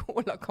 for meg og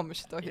Ola kommer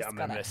ikke til å huske det. Ja,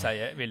 men jeg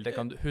sier, Vilde,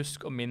 kan du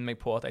huske å minne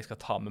meg på at jeg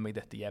skal ta med meg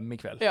dette hjem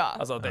I kveld?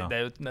 Altså, det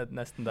jo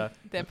nesten det.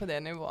 Det på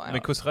det nivået,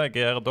 Men hvordan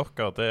reagerer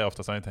dere? Det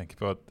ofte sånn jeg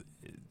tenker på at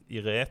I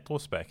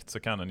retrospekt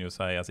så kan en jo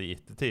si, altså I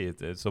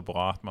ettertid, så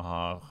bra at vi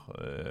har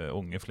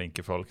unge,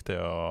 flinke folk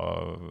til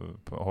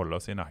å holde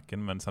oss I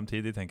nakken, men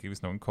samtidig tenker jeg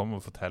hvis noen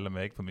kommer og forteller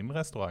meg på min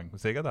restaurant,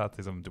 sikkert at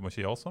liksom, du må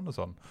ikke gjøre sånn og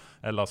sånn,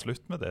 eller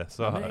slutt med det,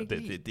 så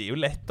det jo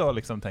lett å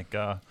liksom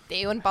tenke... Det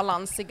jo en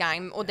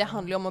balansegang, og det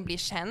handler jo om å bli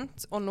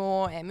kjent, og nå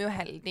vi jo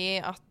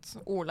heldige at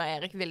Ola,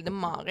 Erik, Vilde,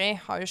 Mari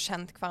har jo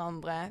kjent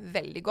hverandre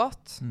veldig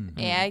godt.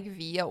 Jeg,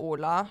 via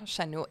Ola,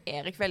 kjenner jo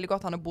Erik veldig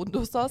godt, han har bodd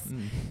hos oss.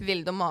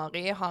 Vilde og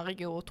Mari har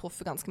jeg jo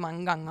truffet ganske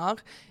mange ganger.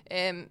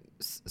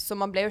 Så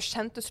man ble jo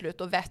kjent til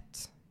slutt og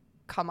vet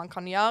hva man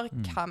kan gjøre,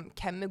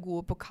 hvem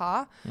gode på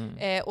hva.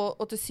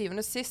 Og til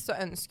syvende og sist så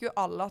ønsker jo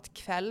alle at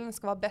kvelden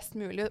skal være best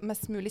mulig,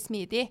 mest mulig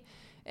smidig.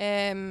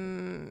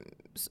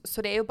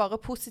 Så det jo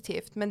bare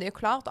positivt. Men det jo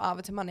klart,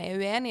 av og til man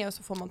uenig, og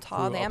så får man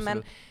ta det.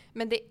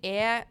 Men det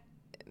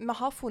vi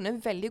har funnet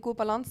en veldig god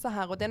balanse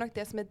her, og det nok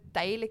det som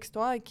deiligst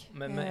også.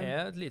 Men vi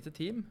et lite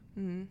team.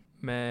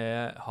 Vi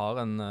har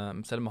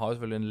selv om vi har jo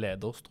selvfølgelig en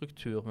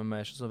lederstruktur, men vi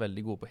ikke så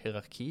veldig gode på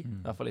hierarki,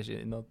 I hvert fall ikke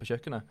innad på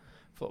kjøkkenet.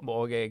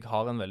 Og jeg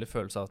har en veldig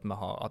følelse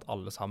av at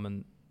alle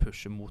sammen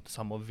pusher mot det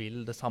samme og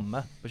vil det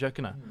samme på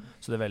kjøkkenet.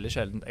 Så det veldig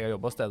sjelden. Jeg har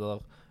jobbet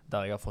steder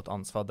der jeg har fått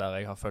ansvar, der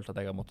jeg har følt at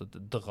jeg har måttet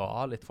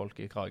dra litt folk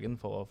I kragen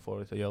for å få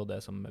dem til å gjøre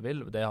det som vi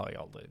vil. Det har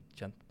jeg aldri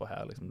kjent på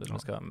her. Liksom.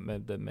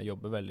 Vi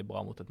jobber veldig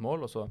bra mot et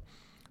mål, og så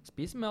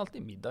spiser vi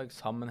alltid middag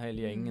sammen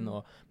hele gjengen,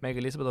 og meg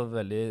og Elisabeth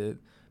var veldig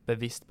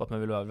bevisst på at vi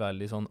vil være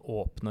veldig sånn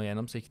åpne og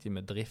gjennomsiktige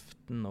med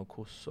driften og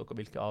hvordan og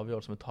hvilke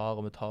avgjørelser vi tar,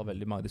 og vi tar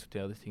veldig mange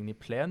diskuterer de tingene I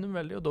plenum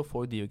veldig, og da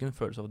får jo de jo ikke en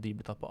følelse av at de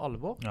blir tatt på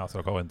alvor. Ja, så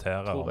dere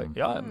orienterer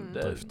om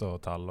drift og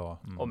tall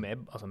og... Og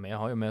vi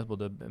har jo med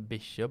både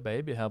bikkje og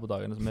baby her på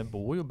dagene, så vi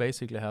bor jo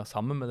basically her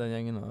sammen med den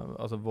gjengen.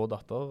 Altså vår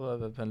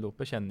datter,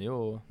 Penelope,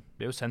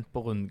 blir jo sendt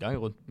på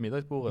rundgang rundt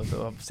middagsbordet,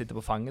 og sitter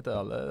på fanget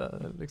til alle,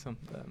 liksom.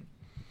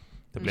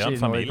 Det blir en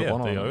familie,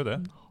 det gjør jo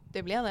det.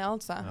 Det blir det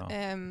altså.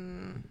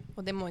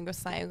 Og det må jeg jo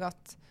si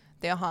at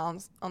det å ha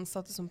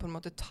ansatte som på en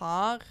måte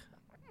tar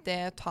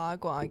det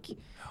taket også.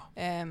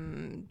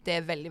 Det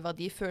veldig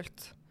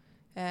verdifullt.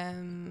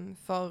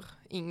 For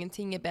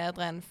ingenting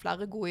bedre enn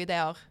flere gode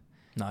ideer.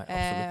 Nei,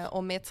 absolutt.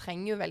 Og vi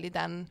trenger jo veldig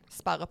den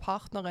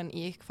sparrepartneren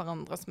i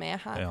hverandre som er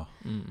her. Ja.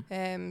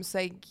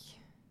 Så jeg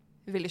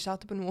vil ikke ha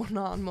det på noen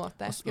annen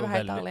måte. Skal være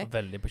helt ærlig.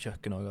 Veldig på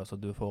kjøkken også. Altså,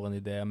 du får en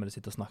idé, men du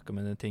sitter og snakker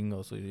med en ting,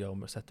 og så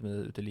setter vi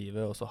det ut i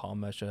livet, og så har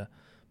vi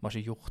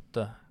ikke gjort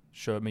det.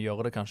 Selv, vi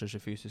gjør det kanskje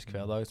ikke fysisk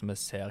hver dag, så vi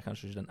ser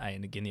kanskje ikke den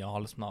ene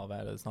geniale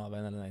snarveien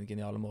eller den ene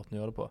geniale måten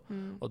å gjøre det på.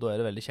 Og da er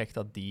det veldig kjekt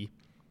at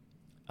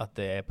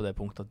det er på det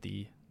punktet at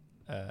de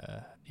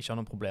ikke har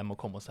noen problem med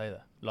å komme og si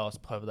det. La oss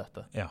prøve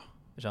dette. Ja.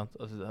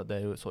 Altså, det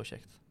er jo så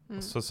kjekt.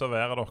 Så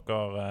serverer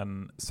dere en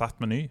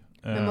satt meny.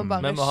 Vi må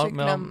bare vi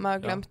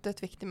har glemt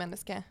et viktig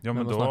menneske. Ja,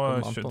 men da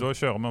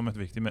kjører vi om et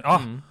viktig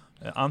menneske.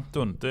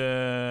 Anton, det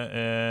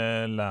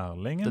er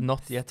lærlingen. The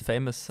not yet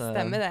famous.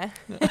 Stemmer det.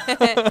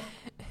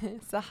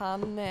 Så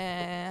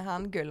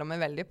han guller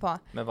meg veldig på.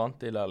 Vi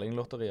vant i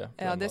lærlinglotteriet.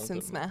 Ja, det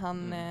synes vi.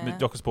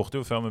 Dere spurte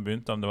jo før vi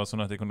begynte om det var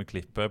sånn at jeg kunne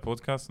klippe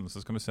podcasten,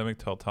 så skal vi se om jeg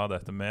tør ta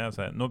dette med og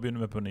si, nå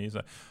begynner vi på ny.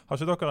 Så, har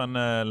ikke dere en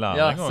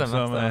lærling også,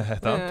 som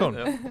heter Anton?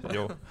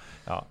 Jo.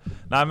 Ja.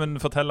 Nei, men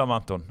fortell om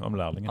Anton, om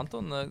lærlingen.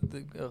 Anton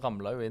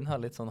ramlet jo inn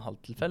her litt sånn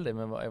halvtilfeldig.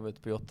 Jeg var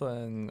ute på Jota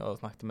og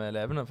snakket med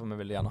elevene, for vi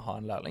ville gjerne ha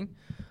en lærling.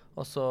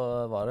 Og så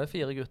var det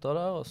 4 gutter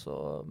der, og så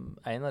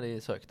en av de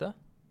søkte.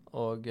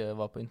 Og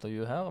var på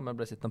intervju her, og vi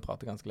ble sittende og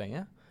prate ganske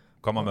lenge.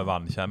 Kommer med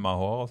vannkjemma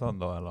hår og sånn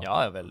da, eller?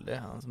 Ja, veldig.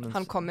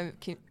 Han kom med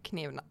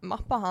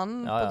knivmappa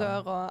på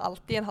dør, og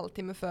alltid en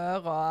halvtime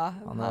før, og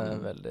han er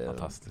veldig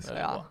fantastisk.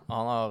 Veldig bra.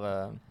 Han har,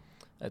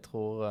 jeg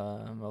tror,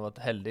 vi har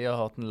vært heldige å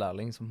ha hatt en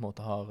lærling som på en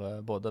måte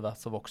har både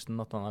vært så voksen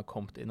at han har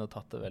kommet inn og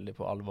tatt det veldig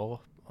på alvor,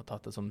 og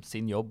tatt det som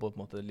sin jobb, og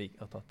på en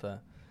måte tatt det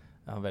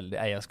jeg har veldig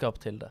eierskap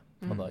til det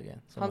fra dag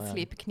 1. Han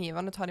sliper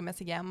knivene, tar de med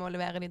seg hjem og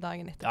leverer de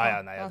dagen etterpå.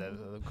 Ja, det er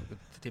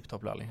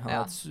tipptopp lærling. Han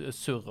har et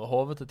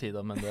surrehove til tider,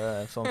 men det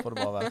er sånn får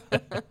det bare være.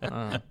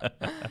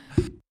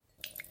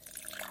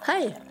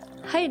 Hei,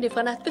 Heidi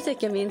fra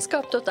nettbutikken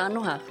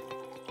vinskap.no her.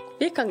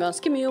 Vi kan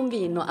ganske mye om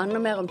vin og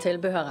enda mer om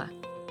tilbehøret.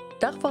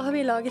 Derfor har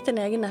vi laget en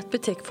egen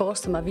nettbutikk for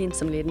oss som har vin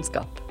som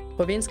lidenskap.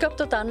 På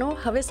vinskap.no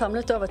har vi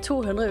samlet over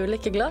 200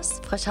 ulike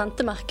glass fra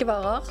kjente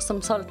merkevarer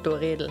som Salto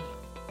og Riedel.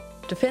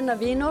 Du finner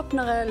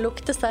vinåpnere,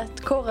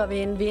 luktesett,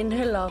 kåravin,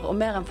 vinhyller og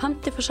mer enn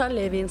 50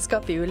 forskjellige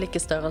vinskap i ulike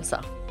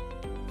størrelser.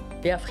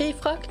 Vi har fri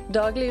frakt,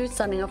 daglige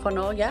utsendinger fra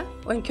Norge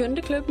og en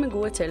kundeklubb med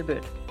gode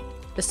tilbud.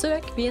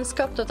 Besøk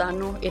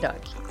vinskap.no i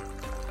dag.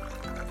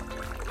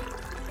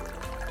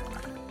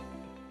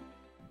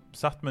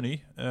 Satt meny,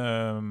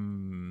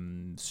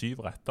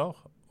 7 retter,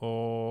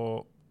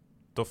 og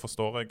da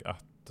forstår jeg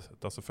at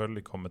det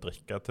selvfølgelig kommer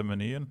drikke til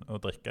menyen,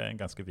 og drikke er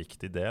en ganske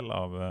viktig del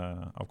av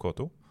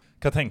K2.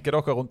 Hva tenker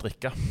dere rundt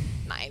drikke?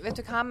 Nei, vet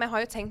du hva, vi har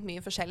jo tenkt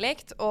mye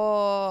forskjellig,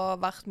 og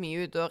vært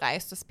mye ute og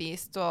reist og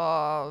spist,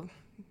 og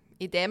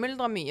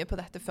idémyldret mye på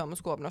dette før vi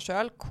skulle åpne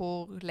selv.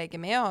 Hvor legger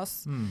vi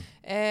oss?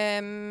 Vi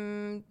har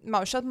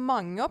jo ikke hatt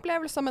mange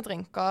opplevelser med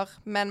drinker,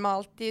 men vi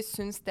har alltid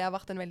syntes det har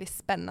vært en veldig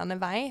spennende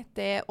vei,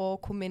 det å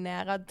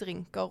kombinere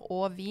drinker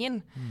og vin.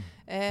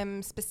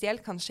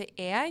 Spesielt kanskje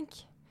jeg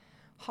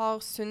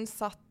har syntes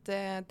at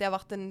det har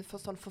vært en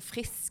sånn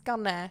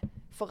forfriskende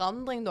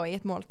forandring da, i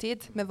et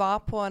måltid. Vi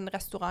var på en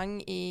restaurant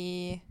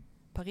i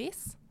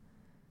Paris,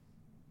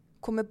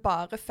 hvor vi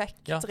bare fikk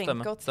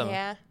drinker til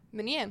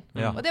menyen.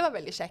 Og det var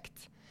veldig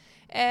kjekt.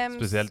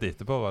 Spesielt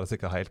etterpå var det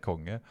sikkert helt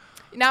konge.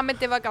 Nei, men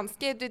det var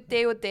ganske, det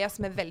er jo det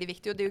som er veldig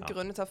viktig, og det er jo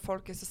grunnen til at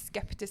folk er så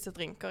skeptiske til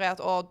drinker, er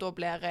at da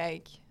blir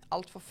jeg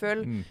alt for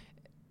full.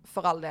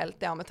 For all del,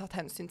 det har vi tatt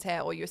hensyn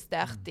til og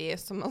justert de,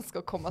 så man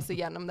skal komme seg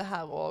gjennom det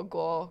her og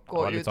gå ut. Det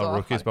var litt sånn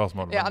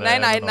rookie-spørsmål. Ja, nei,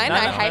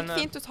 helt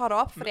fint å ta det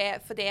opp, for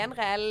det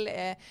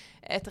er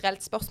et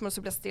reelt spørsmål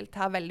som blir stilt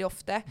her veldig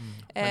ofte.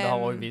 Men det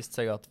har også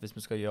vist seg at hvis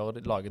vi skal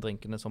lage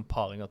drinkene som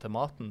paringer til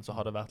maten, så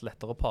har det vært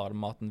lettere å pare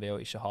maten ved å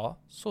ikke ha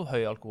så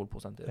høy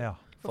alkoholprosent i det.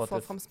 For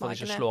at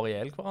det ikke slår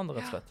ihjel hverandre,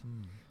 rett og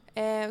slett.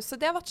 Så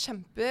det har vært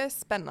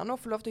kjempespennende å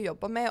få lov til å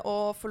jobbe med,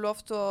 og få lov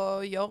til å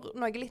gjøre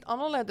noe litt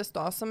annerledes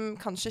da, som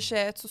kanskje ikke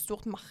er et så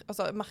stort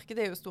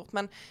markedet er jo stort,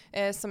 men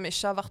som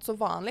ikke har vært så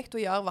vanlig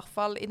å gjøre, i hvert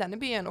fall i denne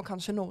byen, og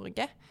kanskje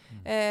Norge.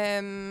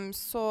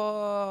 Så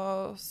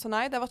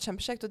nei, det har vært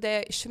kjempekjekt, og det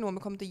er ikke noe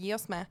vi kommer til å gi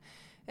oss med.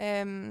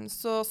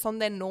 Så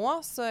sånn det er nå,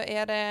 så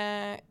er det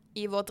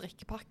i vår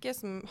drikkepakke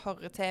som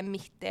hører til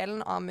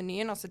midtdelen av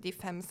menyen, altså de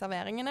 5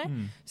 serveringene.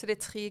 Så det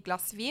er 3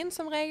 glass vin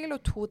som regel,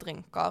 og 2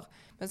 drinker.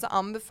 Men så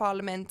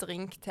anbefaler vi en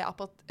drink til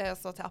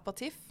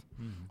aperitif,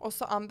 og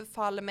så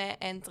anbefaler vi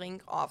en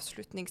drink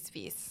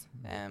avslutningsvis.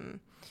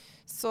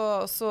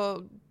 Så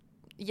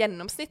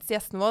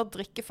gjennomsnittsgjesten vår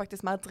drikker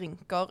faktisk mer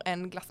drinker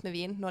enn glass med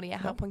vin når de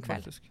er her på en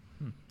kveld.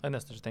 Jeg har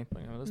nesten ikke tenkt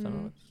på det, men det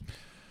stemmer.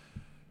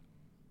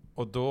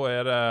 Og da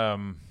er det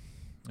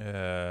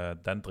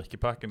den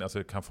drikkepakken,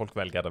 altså kan folk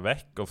velge det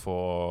vekk og få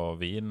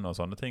vin og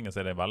sånne ting?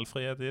 Så er det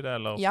valgfrihet i det?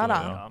 Eller? Ja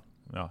da.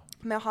 Ja.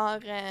 Vi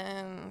har,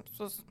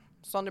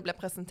 sånn det ble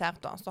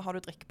presentert da, så har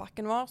du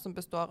drikkepakken vår som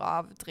består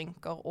av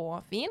drinker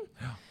og vin.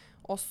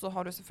 og så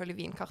har du selvfølgelig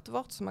vinkartet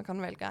vårt, som man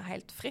kan velge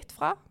helt fritt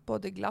fra.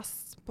 Både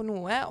glass på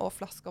noe og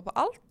flasker på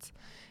alt.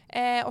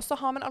 Og så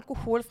har vi en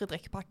alkoholfri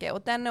drikkepakke,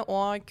 og den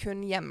også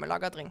kun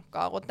hjemmelaget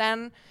drinker. Og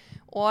den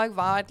også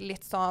var et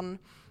litt sånn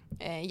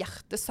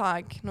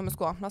hjertesak når vi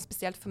skulle åpne,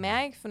 spesielt for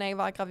meg. For når jeg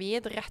var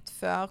gravid rett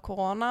før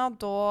korona,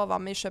 da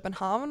var vi i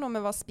København, og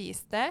vi var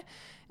spiste.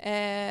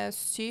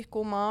 Sykt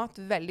god mat,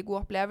 veldig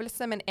god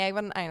opplevelse, men jeg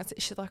var den eneste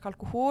som ikke drakk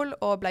alkohol,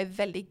 og ble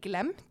veldig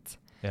glemt.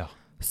 Ja.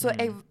 Så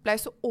jeg ble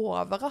så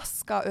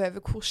overrasket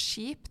over hvor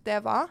kjipt det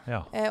var.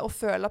 Ja. Og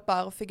føle at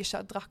bare for jeg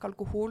ikke drakk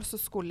alkohol, så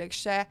skulle jeg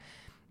ikke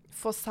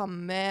få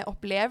samme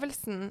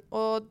opplevelsen.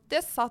 Og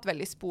det satt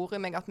veldig spor i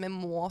meg at vi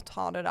må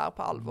ta det der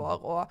på alvor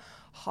og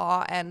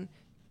ha en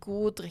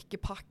god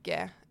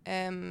drikkepakke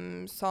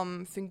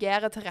som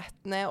fungerer til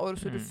rettene, og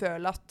så du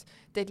føler at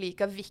det er et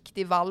like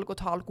viktig valg å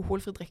ta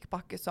alkoholfri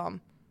drikkepakke som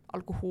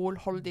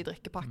alkoholholdig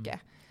drikkepakke.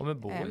 Og vi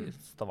bor i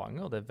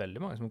Stavanger, det er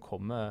veldig mange som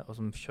kommer og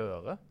som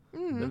kjører.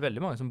 Det er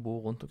veldig mange som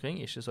bor rundt omkring,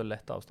 ikke så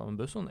lett avstand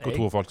med bussen. Hvor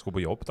tror folk skal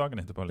på jobb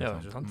dagen etterpå? Liksom? Ja,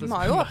 ikke sant? Vi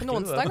har jo åpne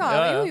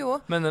onsdager, jo.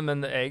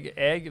 Men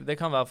det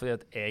kan være fordi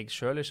at jeg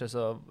selv ikke er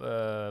så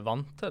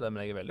vant til det,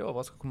 men jeg er veldig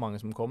overrasket hvor mange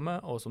som kommer,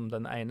 og som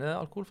den ene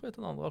alkoholfritt,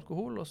 den andre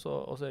alkohol, og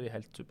så er de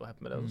helt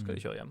superhappy med det, og så skal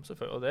de kjøre hjem,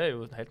 selvfølgelig. Og det er jo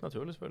helt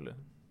naturlig, selvfølgelig.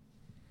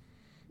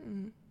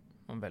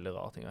 En veldig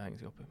rar ting å henge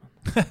seg opp i. Men.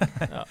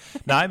 Ja.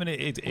 Nei, men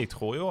jeg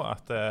tror jo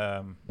at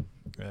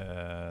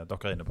dere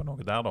er inne på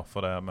noe der, da,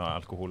 for det med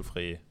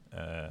alkoholfri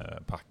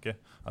pakke.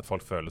 At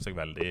folk føler seg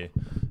veldig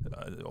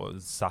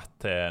satt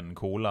til en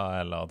cola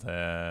eller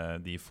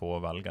til de få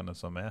valgene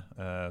som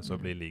så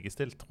blir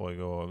likestilt, tror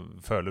jeg.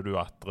 Og føler du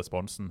at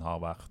responsen har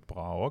vært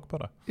bra også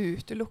på det?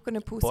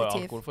 Utelukkende positiv.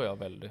 På alkoholfri, ja,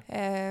 veldig.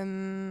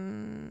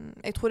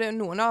 Jeg tror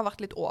noen har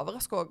vært litt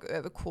overrasket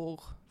over hvor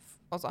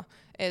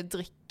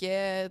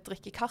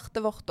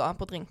drikkekartet vårt da,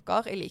 på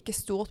drinker er like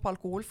stort på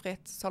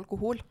alkoholfritt som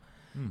alkohol.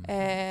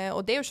 Og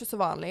det er jo ikke så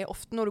vanlig.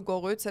 Ofte når du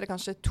går ut, så er det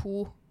kanskje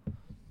to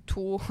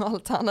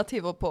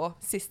alternativer på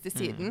siste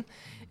siden.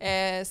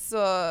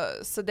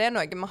 Så det er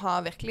noe vi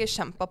har virkelig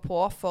kjempet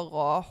på for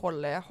å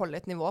holde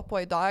et nivå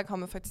på. I dag har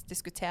vi faktisk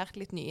diskutert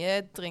litt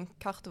nye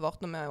drinkkartet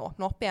vårt når vi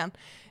åpner opp igjen.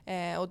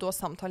 Og da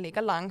samtalen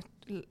like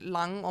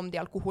lang om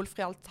de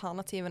alkoholfrie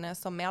alternativene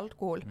som med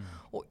alkohol.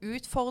 Og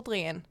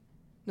utfordringen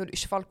når du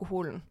ikke får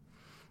alkoholen,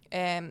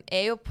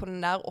 er jo på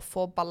den der å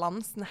få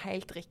balansen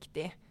helt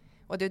riktig.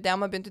 Og det er jo der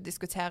vi har begynt å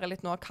diskutere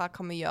litt nå, hva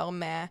kan vi gjøre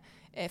med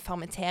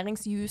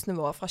fermenteringsjusene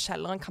våre fra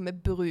kjelleren? Kan vi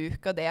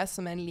bruke det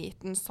som en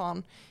liten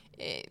sånn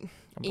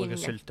Man bruker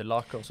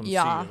syltelaker som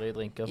syre i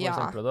drinker, for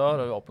eksempel. Da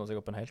har det åpnet seg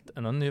opp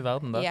en ny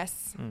verden der.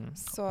 Yes.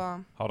 Så.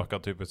 Har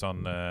dere typisk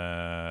sånn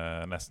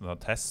nesten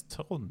sånn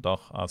testrunder?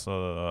 Altså,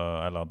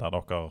 eller der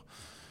dere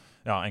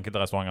enkelte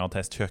restauranter har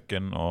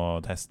testkjøkken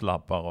og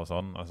testlabber og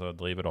sånn. Altså,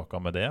 driver dere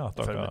med det? At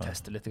jeg føler vi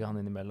tester litt grann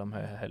innimellom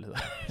hele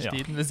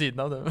tiden ved siden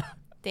av det.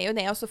 Det er jo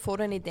det, og så får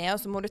du en idé, og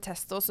så må du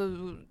teste, og så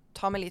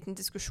tar vi en liten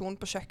diskusjon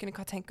på kjøkkenet.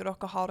 Hva tenker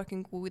dere? Har dere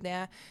en god idé?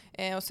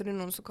 Og så er det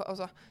noen som...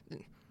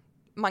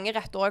 mange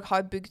retter også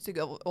har bygd seg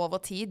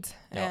over tid,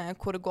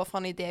 hvor det går fra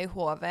en idé i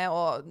hodet,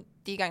 og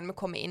de gangene vi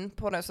kommer inn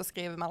på det, så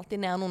skriver vi alltid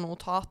ned noen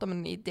notater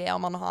med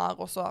ideer man har,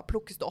 og så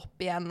plukkes det opp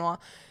igjen,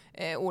 og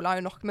Ola har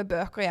jo nok med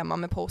bøker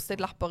hjemme, med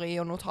post-it-lapper i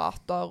og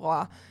notater,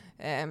 og...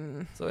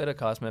 Så er det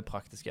hva som er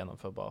praktisk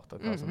gjennomførbart,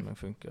 og hva som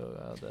funker,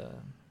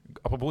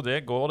 Apropos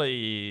det, går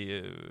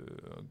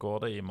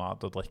det i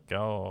mat og drikke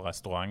og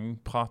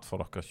restaurantprat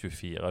for dere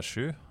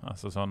 24/7?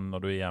 Altså sånn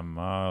når du er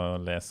hjemme,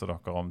 leser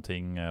dere om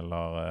ting,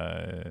 eller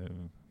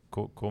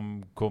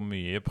hvor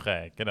mye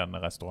preger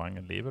denne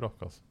restauranten livet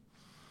deres?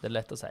 Det er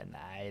lett å si,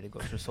 nei, det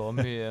går ikke så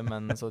mye,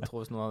 men så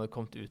tror jeg hvis noen hadde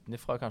kommet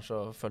utenifra kanskje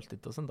og følt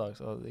etter oss en dag,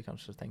 så hadde de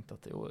kanskje tenkt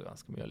at det gjorde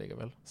ganske mye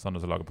allikevel. Sånn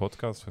som lager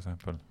podcast, for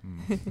eksempel.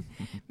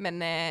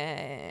 Men...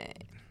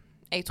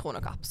 jeg tror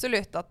nok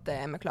absolutt at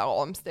vi klarer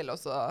å omstille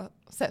oss og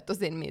sette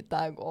oss inn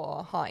middag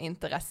og ha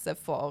interesse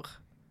for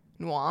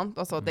noe annet.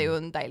 Altså, det er jo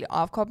en deilig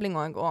avkobling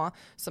også, og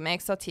som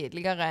jeg sa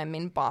tidligere,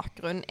 min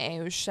bakgrunn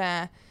er jo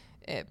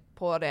ikke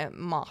på det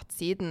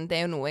matsiden. Det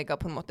er jo noe jeg har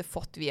på en måte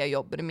fått via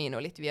jobbene mine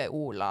og litt via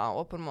Ola,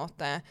 og på en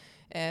måte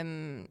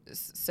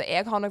så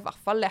jeg har nok i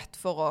hvert fall lett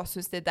for å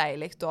synes det er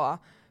deilig å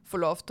få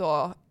lov til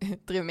å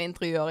drive med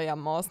interiør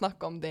hjemme og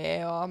snakke om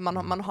det, og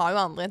man har jo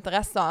andre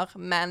interesser,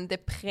 men det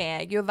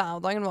preger jo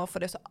hverdagen vår,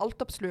 for det er så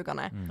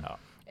altoppslukende.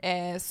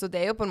 Så det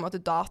er jo på en måte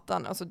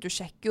dataen, altså du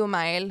sjekker jo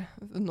mail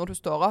når du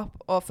står opp,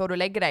 og før du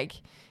legger deg,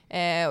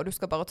 og du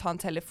skal bare ta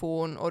en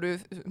telefon, og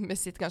vi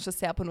sitter kanskje og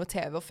ser på noe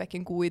TV og fikk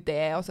en god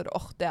idé, og så er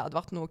det, det hadde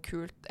vært noe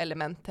kult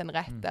element til en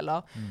rett,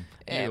 eller...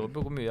 Jeg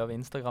bruker mye av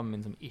Instagram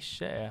min som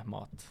ikke er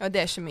mat. Ja,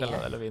 det er ikke mye.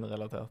 Eller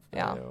vinrelatert.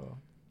 Det er jo...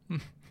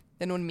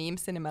 Det er noen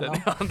memes innimellom.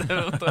 Ja, det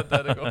er omtrent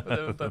det går. Det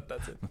er omtrent det.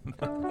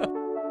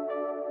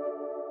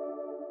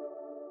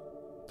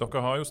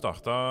 Dere har jo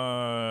startet,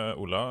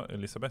 Ola,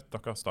 Elisabeth,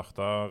 dere har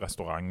startet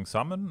restaurant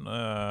sammen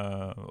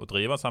og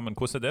driver sammen.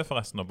 Hvordan er det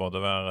forresten å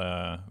både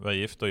være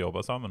gift og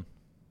jobbe sammen?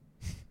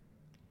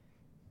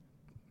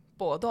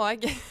 Både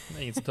og.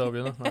 Ingen som tør å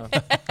begynne.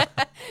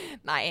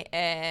 Nei,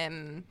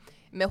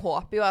 vi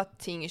håper jo at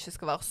ting ikke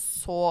skal være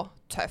så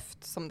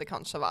tøft som det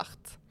kanskje har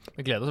vært.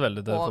 Vi gleder oss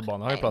veldig til å få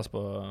barnehageplass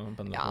på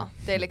Penelope.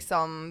 Ja, det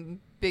liksom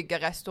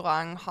bygge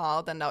restaurant,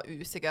 har den der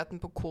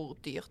usikkerheten på hvor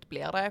dyrt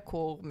blir det,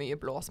 hvor mye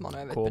blåser man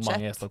over et budsjett. Hvor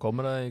mange gjester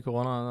kommer det i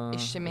korona?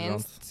 Ikke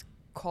minst,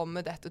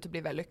 kommer dette til å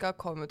bli vellykket,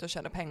 kommer vi til å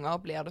tjene penger,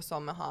 blir det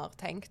som vi har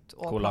tenkt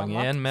og hvor lang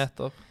er en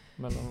meter?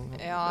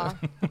 Ja,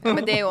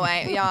 men det er jo,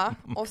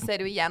 og så er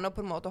det jo igjen å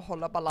på en måte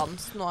holde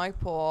balansen også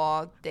på,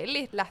 det er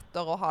litt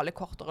lettere å ha litt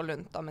kortere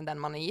lunter med den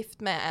man er gift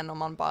med, enn om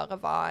man bare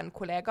var en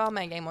kollega av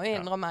meg. Jeg må jo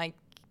innrømme, jeg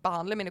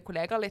behandler mine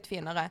kollegaer litt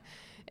finere.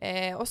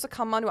 Og så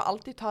kan man jo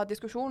alltid ta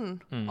diskusjonen,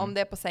 om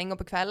det er på senga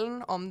på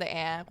kvelden, om det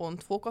er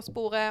rundt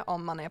frokostbordet,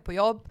 om man er på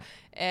jobb.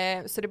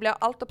 Så det blir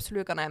alt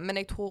oppslukende, men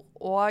jeg tror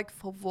også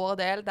for vår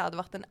del det hadde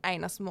vært den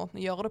eneste måten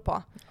å gjøre det på.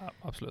 Ja,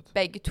 absolutt.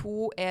 Begge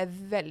to er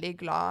veldig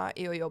glad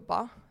i å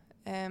jobbe,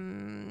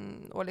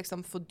 og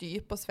liksom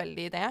fordype oss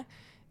veldig i det.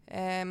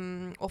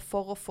 Og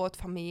for å få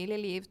et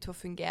familieliv til å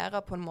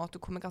fungere på en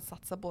måte hvor vi kan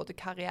satse både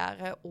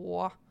karriere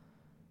og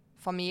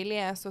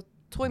familie, så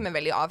tror jeg vi er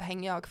veldig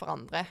avhengige av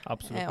hverandre.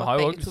 Absolutt.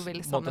 Og begge to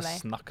vil samme vei.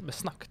 Vi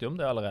snakket jo om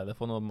det allerede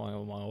for mange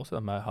år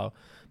siden.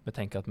 Vi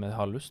tenker at vi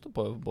har lyst til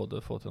å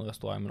både få til en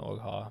restaurant, men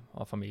også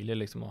ha familie,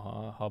 liksom,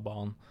 og ha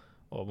barn,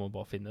 og må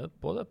bare finne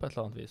på det på et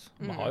eller annet vis.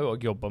 Vi har jo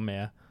også jobbet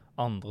med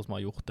andre som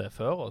har gjort det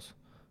før oss.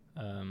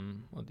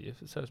 Og de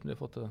ser ut som de har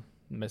fått det.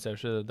 Vi ser jo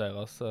ikke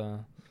deres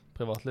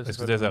privatliv. Jeg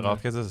skulle si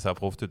rart hva som ser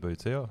proft ut på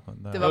utsiden.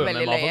 Det var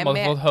veldig løye. Vi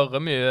har fått høre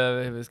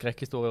mye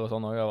skrekkhistorier og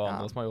sånn også av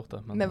andre som har gjort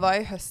det. Vi var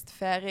i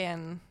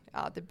høstferien,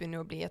 det begynner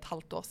jo å bli et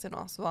halvt år siden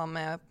nå, så var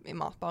vi i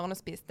matbaren og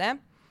spiste.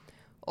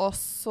 Og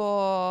så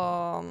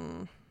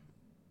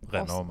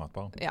Renner over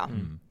matbaren. Ja.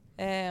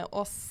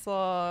 Og så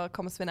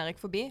kom Svein Erik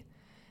forbi.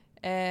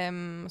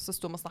 Så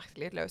sto vi og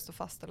snakket litt løst og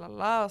fast,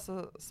 og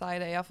så sa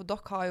jeg det, ja, for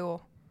dere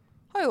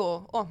har jo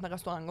åpnet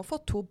restaurant og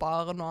fått 2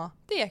 barn,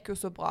 og det gikk jo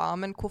så bra,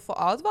 men hvorfor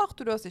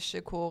advarte du oss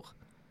ikke hvor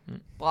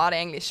bra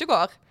det egentlig ikke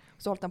går?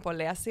 Så holdt han på å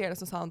lese i det,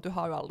 så sa han, du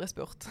har jo aldri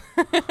spurt.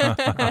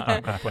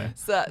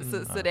 så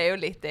det er jo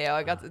litt det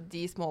også, at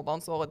de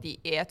småbarnsårene, de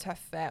er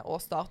tøffe,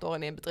 og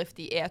startårene i en bedrift,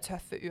 de er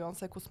tøffe,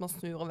 uansett hvordan man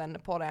snur og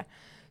vender på det.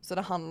 Så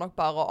det handler nok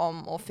bare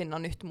om å finne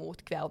nytt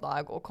mot hver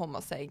dag, og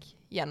komme seg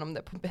gjennom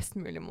det på best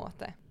mulig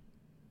måte.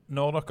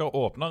 Når dere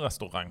åpner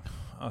restaurant,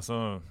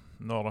 altså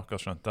når dere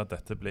skjønte at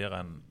dette blir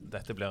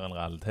en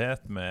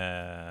realitet,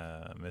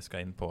 vi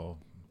skal inn på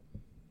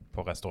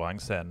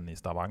restaurantscenen i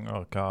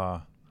Stavanger,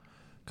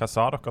 hva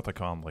sa dere til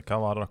hverandre? Hva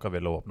var det dere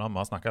ville åpne? Vi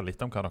har snakket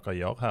litt om hva dere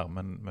gjør her,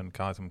 men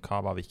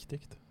hva var viktig?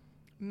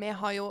 Vi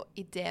har jo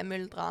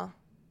idémyldret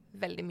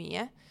veldig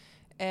mye,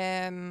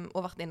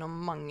 og vært innom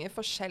mange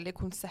forskjellige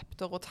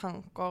konsepter og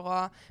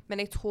tanker,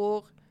 men jeg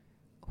tror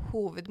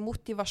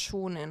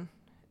hovedmotivasjonen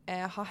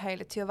har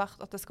hele tiden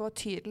vært at det skal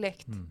være tydelig.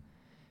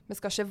 Vi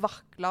skal ikke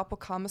vakle på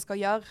hva vi skal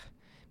gjøre.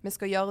 Vi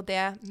skal gjøre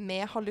det vi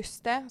har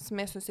lyst til, som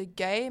vi synes er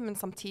gøy, men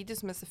samtidig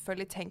som vi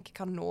selvfølgelig tenker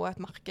kan nå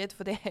et marked,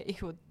 for det er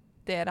jo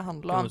det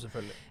handler om.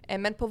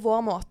 Men på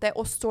vår måte,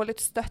 å stå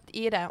litt støtt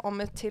i det,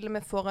 om vi til og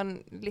med får en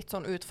litt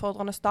sånn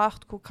utfordrende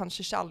start, hvor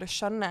kanskje ikke alle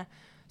skjønner,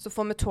 så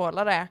får vi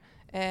tåle det,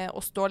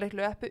 og stå litt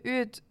løpet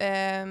ut,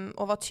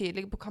 og være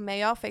tydelige på hva vi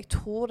gjør, for jeg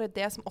tror det er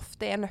det som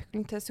ofte er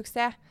nøkkelen til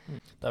suksess.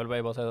 Det vil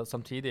jeg bare si at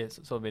samtidig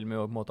så vil vi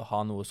jo på en måte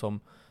ha noe som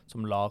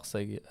lar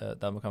seg,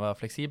 der vi kan være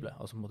fleksible,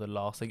 og som på en måte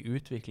lar seg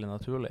utvikle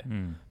naturlig.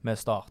 Vi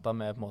startet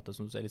med, på en måte,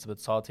 som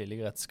Elisabeth sa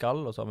tidligere, et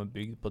skall, og så har vi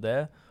bygd på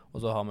det, og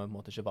så har vi på en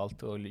måte ikke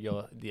valgt å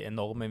gjøre de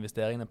enorme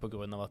investeringene på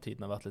grunn av at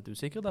tiden har vært litt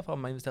usikker. Derfor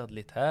har vi investert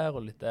litt her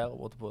og litt der,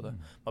 og på det.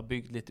 Vi har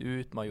bygd litt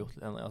ut, vi har gjort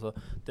litt endring. Altså,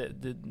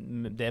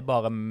 det er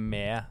bare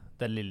med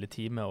det lille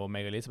teamet og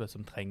meg og Elisabeth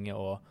som trenger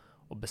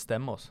å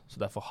bestemme oss. Så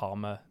derfor har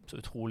vi så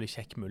utrolig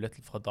kjekk mulighet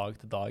til fra dag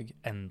til dag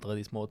endre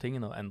de små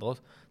tingene og endre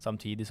oss,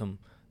 samtidig som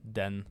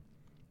den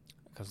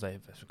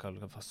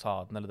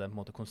fasaden, eller den på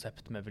en måte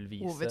konseptet vi vil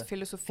vise.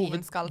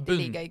 Hovedfilosofien skal alltid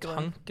ligge i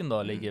grunn. Tanken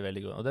da ligger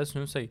veldig i grunn. Og det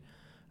synes jeg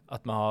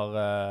at vi har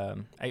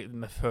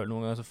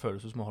noen ganger så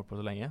føles det som vi har holdt på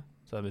så lenge,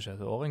 så det blir ikke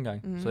et år en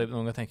gang. Så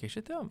noen ganger tenker jeg,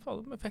 shit,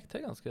 vi fikk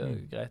det ganske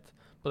greit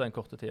på den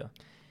korte tida.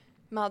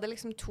 Vi hadde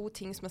liksom 2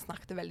 ting som vi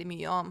snakket veldig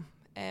mye om,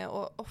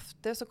 og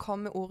ofte så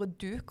kommer ordet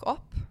duk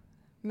opp.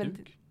 Men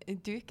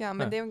duk, ja,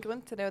 men det er jo en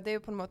grunn til det, og det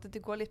er jo på en måte,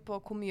 det går litt på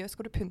hvor mye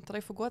skal du pynte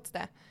deg for å gå et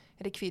sted.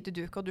 Er det hvite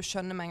duker, du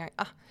skjønner med en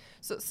gang.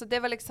 Så det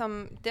var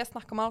liksom, det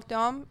snakker vi alltid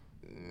om.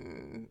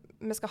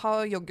 Vi skal ha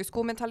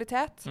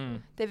joggesko-mentalitet.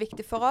 Det er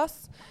viktig for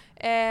oss.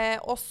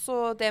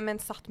 Også det med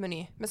en satt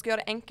meny. Vi skal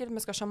gjøre det enkelt,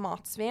 vi skal ikke ha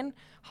matsvinn.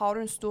 Har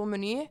du en stor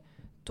meny,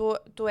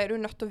 da er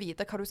du nødt til å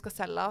vite hva du skal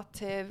selge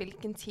til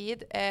hvilken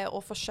tid,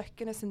 og for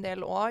kjøkkenet sin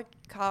del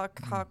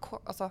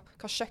også,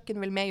 hva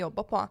kjøkken vil vi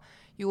jobbe på?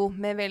 Jo,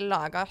 vi vil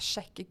lage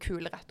kjekke,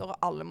 kule retter,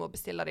 og alle må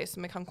bestille de, så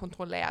vi kan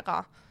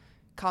kontrollere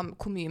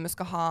hvor mye vi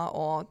skal ha,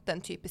 og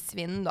den type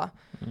svinn da.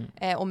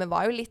 Og vi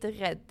var jo litt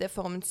redde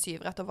for om en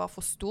 7-retter var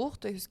for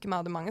stort. Jeg husker vi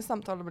hadde mange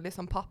samtaler med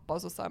liksom pappa,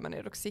 og så sa jeg, men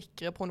er dere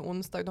sikre på en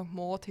onsdag, dere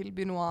må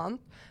tilby noe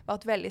annet?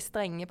 Vært veldig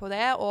strenge på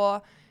det,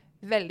 og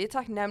veldig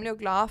takknemlig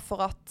og glad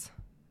for at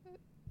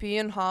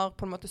byen har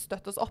på en måte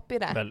støttet oss opp i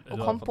det. Og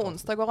kom på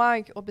fantastisk.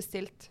 onsdag og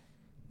bestilt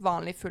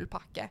vanlig full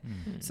pakke.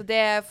 Så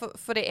det,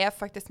 for det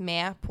faktisk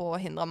med på å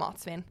hindre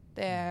matsvinn.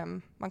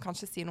 Man kan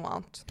ikke si noe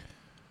annet.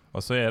 Og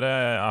så det,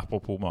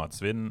 apropos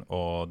matsvinn,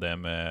 og det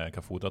med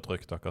hva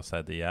fotavtrykk dere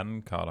setter igjen,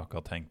 hva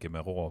dere tenker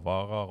med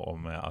råvarer, og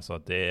med, altså,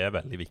 det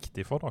veldig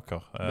viktig for dere.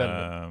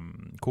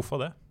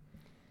 Hvorfor det?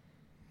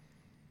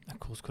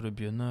 Hvor skal du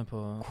begynne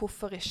på?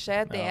 Hvorfor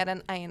ikke? Det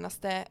den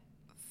eneste,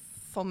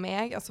 for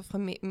meg, altså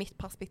fra mitt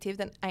perspektiv,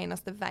 den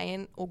eneste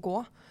veien å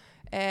gå.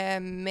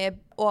 Vi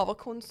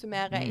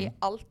overkonsumerer i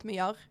alt vi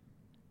gjør.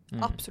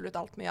 Absolutt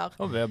alt vi gjør.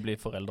 Og ved å bli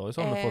foreldre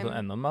også, har vi fått en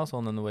enda mer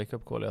sånn en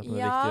wake-up call.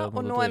 Ja,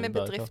 og nå vi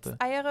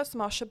bedriftseiere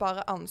som har ikke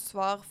bare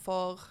ansvar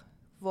for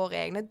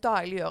våre egne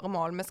daglige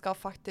gjøremål. Vi skal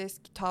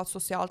faktisk ta et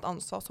sosialt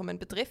ansvar som en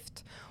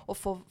bedrift, og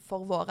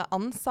for våre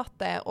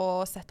ansatte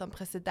å sette en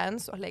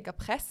presedens og legge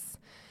press.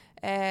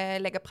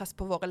 Legge press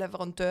på våre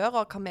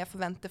leverandører, hva vi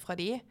forventer fra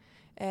de.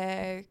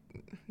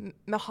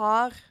 Vi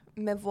har,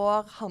 med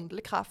vår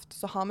handlekraft,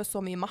 så har vi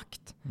så mye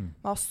makt.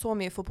 Vi har så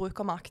mye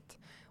forbrukermakt.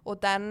 Og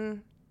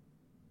den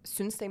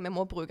synes jeg vi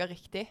må bruke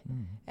riktig.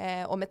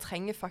 Og vi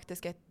trenger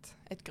faktisk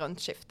et grønt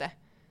skifte.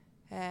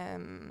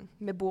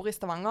 Vi bor i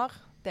Stavanger.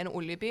 Det en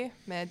oljeby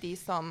med de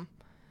som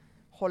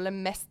holder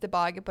mest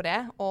tilbake på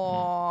det.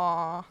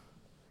 Og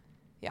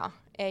ja,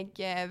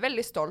 jeg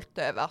veldig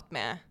stolt over at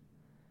vi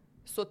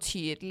så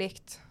tydelig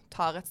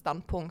tar et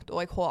standpunkt,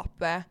 og jeg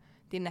håper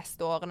de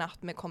neste årene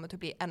at vi kommer til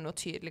å bli enda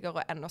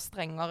tydeligere og enda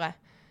strengere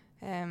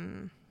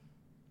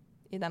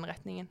i den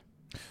retningen.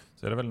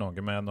 Så det vel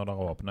noe med når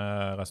dere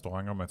åpner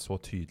restauranter med et så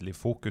tydelig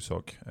fokus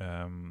også,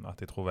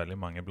 at jeg tror veldig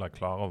mange blir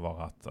klar over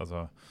at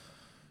altså,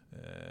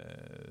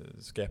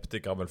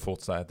 skeptikere vil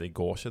fort si at jeg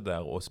går ikke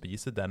der og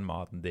spiser den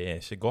maten, det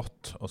ikke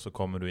godt, og så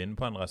kommer du inn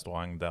på en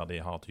restaurant der de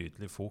har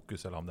tydelig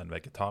fokus, eller om det en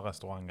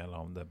vegetarrestaurant, eller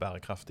om det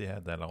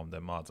bærekraftighet, eller om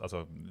det mat,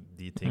 altså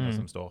de tingene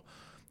som står,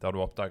 der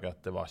du oppdager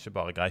at det var ikke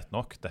bare greit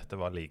nok, dette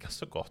var like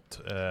så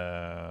godt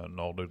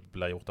når det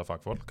ble gjort av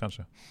fagfolk,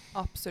 kanskje.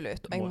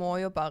 Absolutt, og jeg må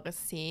jo bare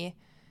si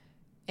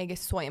jeg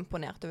så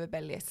imponert over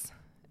Bellis.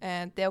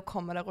 Det å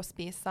komme der og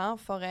spise,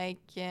 for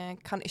jeg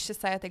kan ikke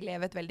si at jeg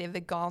lever et veldig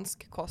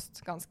vegansk kost,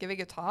 ganske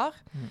vegetar,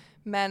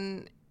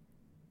 men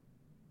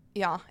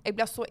ja, jeg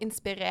blir så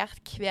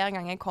inspirert hver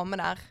gang jeg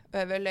kommer der,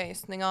 over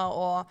løsninger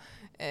og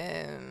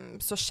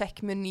så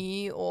kjekk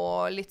meny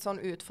og litt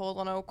sånn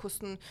utfordrende, og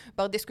hvordan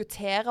bare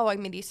diskuterer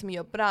jeg med de som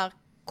jobber der,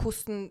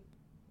 hvordan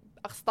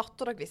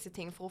erstatter dere visse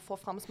ting for å få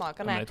frem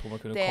smakene. Ja, men jeg tror man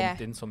kunne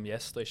kommet inn som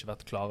gjest og ikke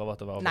vært klar over at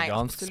det var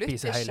vegansk,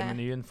 spise hele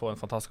menyen, få en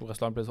fantastisk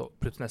restaurant,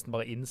 plutselig nesten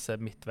bare innse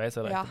midtveis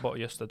eller etterpå,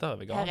 jøss, dette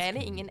vegansk. Her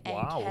det ingen egg,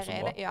 wow,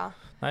 her det, ja.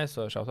 Nei,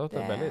 så shout-out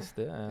til Bellis.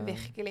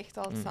 Virkelig,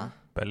 altså.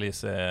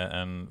 Bellis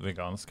en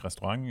vegansk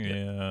restaurant i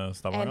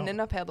Stavanger.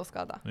 Enden av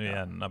Pedersgata.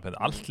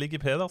 Alt ligger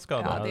i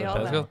Pedersgata. Ja, det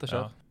gjør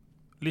det.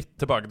 Litt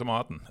tilbake til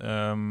maten.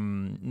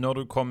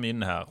 Når du kom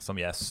inn her som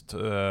gjest,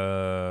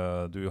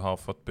 du har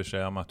fått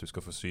beskjed om at du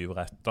skal få 7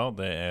 retter.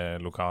 Det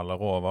lokale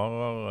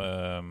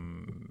råvarer.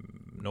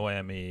 Nå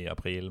vi i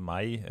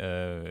april-mai.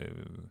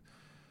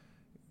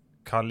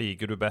 Hva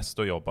liker du best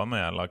å jobbe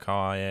med, eller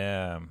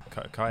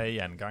hva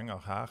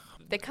gjenganger her?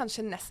 Det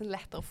kanskje nesten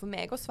lettere for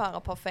meg å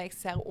svare på, for jeg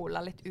ser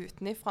Ola litt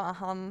utenifra.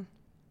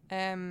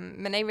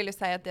 Men jeg vil jo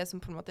si at det som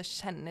på en måte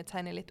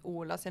kjennetegner litt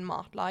Ola sin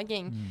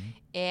matlaging,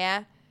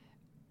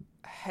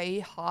 høy,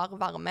 hard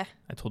varme.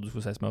 Jeg trodde du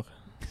skulle si smør.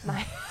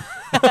 Nei.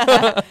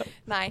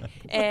 Nei.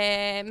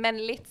 Men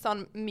litt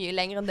sånn mye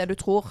lenger enn det du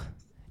tror.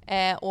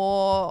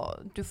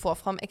 Og du får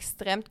frem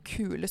ekstremt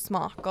kule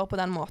smaker på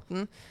den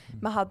måten.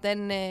 Vi hadde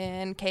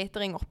en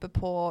catering oppe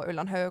på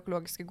Ullandhaug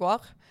økologiske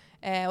gård.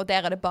 Og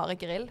der det bare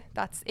grill.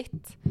 That's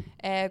it.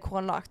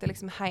 Hvor han lagde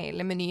liksom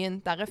hele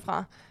menyen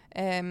derifra.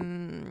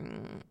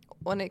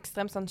 Og en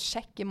ekstremt sånn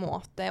kjekk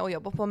måte å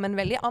jobbe på, men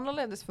veldig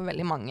annerledes for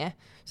veldig mange.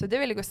 Så det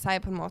vil jeg jo si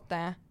på en måte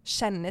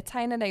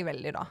kjennetegner deg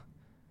veldig da.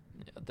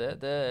 Ja,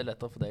 det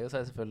lettere for deg å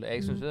si selvfølgelig.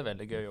 Jeg synes det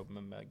veldig gøy å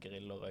jobbe med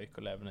grill og røyk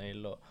og levende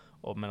ild,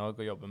 men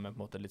også å jobbe med på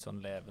en måte litt sånn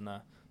levende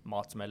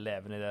mat som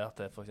levende i det, at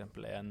det for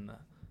eksempel en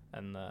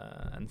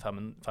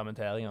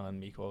fermentering av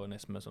en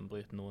mikroorganisme som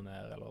bryter noe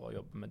ned, eller å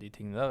jobbe med de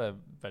tingene der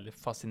veldig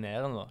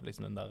fascinerende da.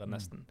 Liksom den der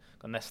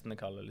kan nesten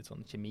kalle litt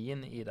sånn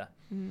kjemien i det.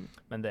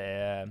 Men det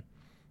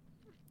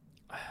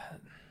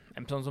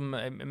sånn som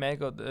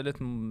meg og litt,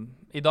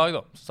 i dag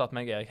da, så satt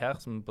meg og Erik her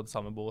på det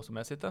samme bordet som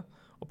jeg sitter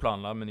og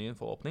planla menyen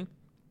for åpning,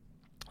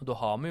 og da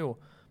har vi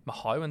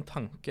har jo en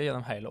tanke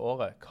gjennom hele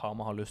året hva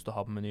vi har lyst til å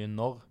ha på menyen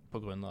når, på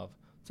grunn av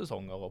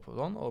sesonger og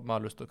sånn, og vi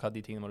har lyst til, hva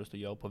de tingene vi har lyst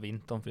til å gjøre på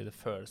vinteren, fordi det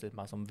føles litt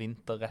mer som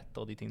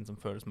vinterretter, og de tingene som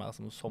føles mer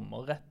som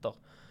sommerretter.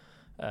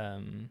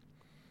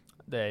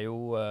 Det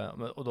jo,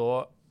 og da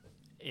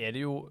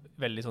det jo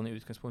veldig sånn i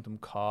utgangspunkt om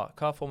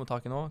hva får vi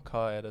tak i nå?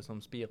 Hva det som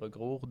spirer og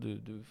gror?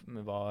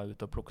 Vi var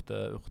ute og plukte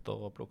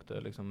urter og plukte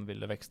liksom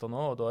ville vekster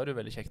nå, og da det jo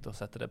veldig kjekt å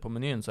sette det på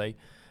menyen, så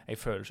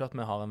jeg føler ikke at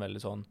vi har en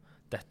veldig sånn,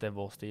 dette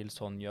vår stil,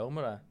 sånn gjør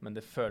vi det, men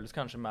det føles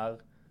kanskje mer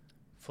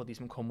for de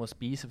som kommer og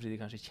spiser, fordi de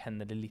kanskje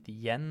kjenner det litt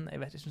igjen.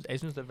 Jeg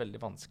synes det veldig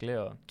vanskelig.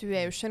 Du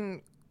jo ikke en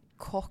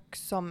kokk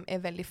som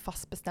veldig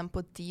fast bestemt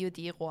på de og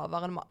de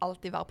råvarene må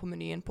alltid være på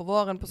menyen på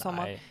våren, på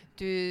sommeren.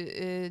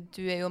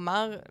 Du jo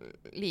mer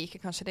like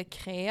kanskje det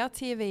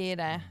kreative i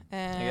det.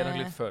 Jeg nok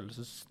litt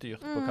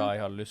følelsesstyrt på hva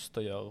jeg har lyst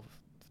til å gjøre.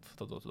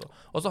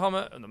 Og så har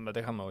vi, men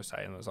det kan vi også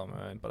si noe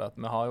sammen på det, at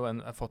vi har jo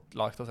fått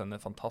lagt oss en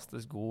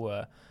fantastisk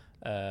god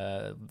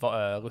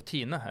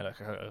rutine, eller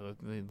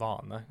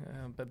vane,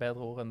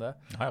 bedre ord enn det.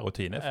 Ja,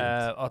 rutine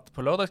fint. At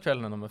på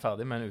lørdagskveldene når vi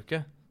ferdig med en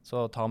uke,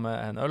 så tar vi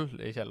en øl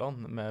i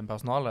kjelleren med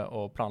personalet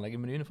og planlegger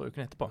menyen for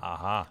uken etterpå.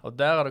 Aha. Og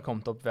der har det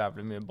kommet opp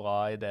jævlig mye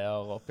bra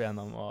ideer opp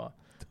igjennom.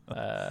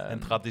 En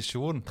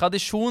tradisjon.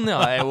 Tradisjon, ja,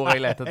 ordet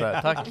jeg leter til.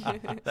 Takk.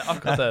 Det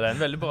akkurat det. Det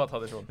en veldig bra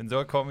tradisjon. Men da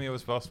kommer jo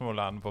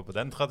spørsmålet an på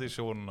den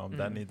tradisjonen, om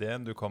den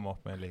ideen du kommer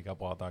opp med like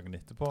bra dagen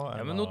etterpå.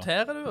 Ja, men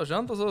noterer du, og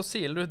så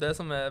siler du det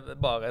som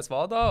bare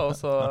svada, og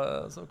så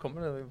kommer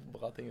det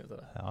bra ting ut av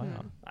det. Ja.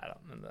 Neida,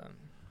 men det...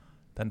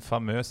 Den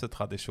famøse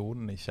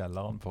tradisjonen i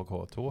kjelleren på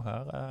K2,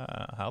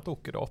 her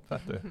dukker det opp,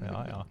 vet du.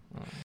 Ja.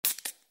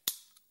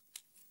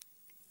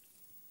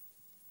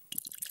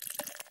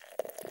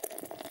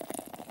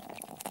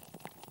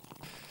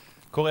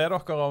 Hvor dere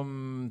om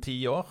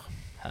 10 år?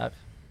 Her.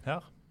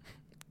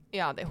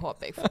 Ja, det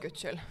håper jeg for Guds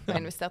skyld. Vi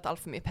har investert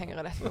alt for mye penger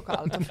i dette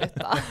lokalet til å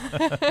flytte.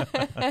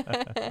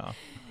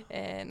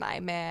 Nei,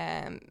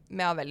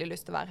 vi har veldig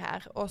lyst til å være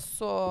her. Og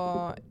så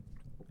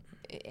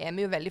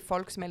vi jo veldig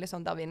folk som litt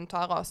sånn der vinden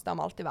tar oss. Det har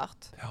vi alltid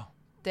vært. Ja.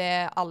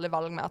 Alle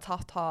valg vi har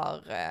tatt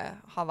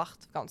har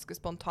vært ganske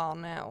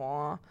spontane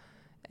og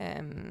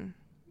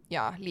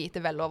lite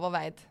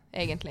veloverveid,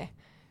 egentlig.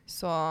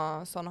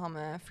 Sånn har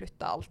vi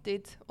flyttet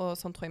alltid, og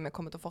sånn tror jeg vi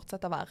kommer til å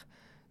fortsette å være.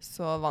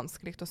 Så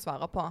vanskelig å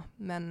svare på.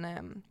 Men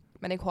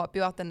jeg håper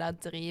jo at den der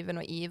driven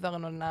og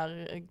iveren og den der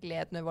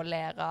gleden over å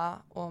lære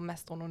og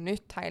mestre noe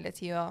nytt hele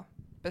tiden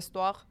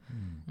består.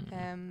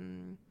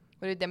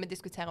 Og det det vi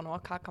diskuterer nå.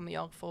 Hva kan vi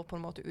gjøre for å på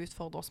en måte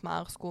utfordre oss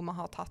mer? Skulle vi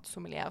ha tatt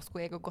sommelier?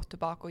 Skulle jeg ha gått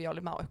tilbake og gjøre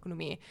litt mer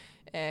økonomi?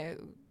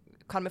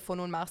 Kan vi få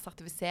noen mer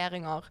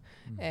sertifiseringer?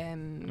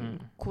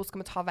 Hvor skal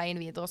vi ta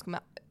veien videre? Skal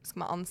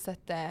vi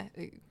ansette...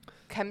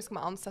 Hvem skal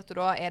vi ansette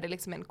da? Er det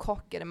liksom en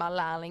kokk? Er det mer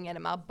lærling? Er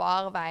det mer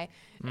barvei?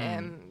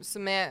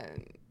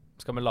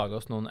 Skal vi lage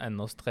oss noen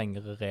enda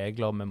strengere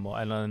regler,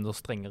 eller enda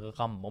strengere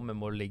rammer vi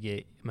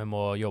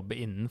må jobbe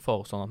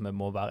innenfor, sånn at vi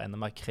må være enda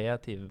mer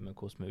kreative med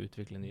hvordan vi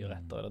utvikler nye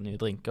retter eller nye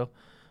drinker.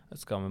 Det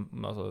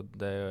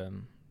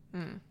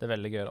er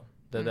veldig gøy da.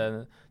 Det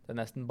er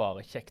nesten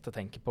bare kjekt å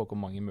tenke på hvor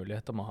mange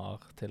muligheter vi har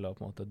til å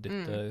på en måte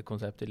dytte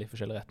konseptet i litt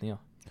forskjellige retninger.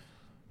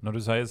 Når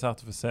du sier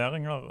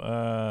sertifiseringer,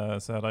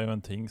 så er det jo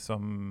en ting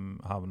som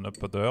havner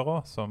på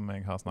døra, som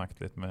jeg har snakket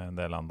litt med en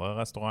del andre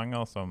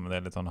restauranter, som det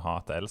er litt sånn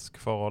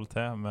hat-elsk-forhold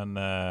til. Men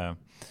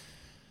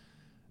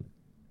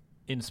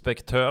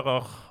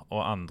inspektører og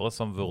andre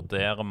som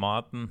vurderer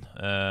maten,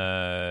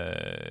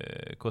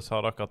 hvordan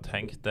har dere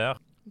tenkt der?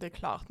 Det er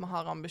klart vi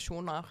har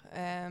ambisjoner.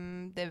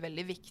 Det er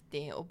veldig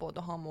viktig å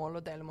både ha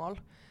mål og dele mål.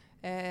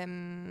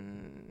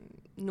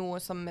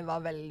 Noe som vi var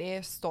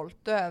veldig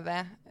stolte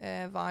over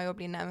var jo å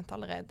bli nevnt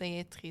allerede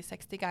i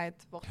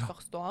 360-guide vårt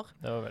første år.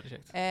 Det var veldig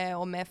kjekt.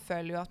 Og vi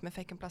føler jo at vi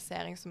fikk en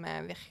plassering som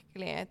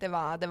virkelig, det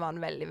var en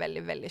veldig,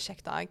 veldig, veldig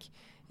kjekk dag.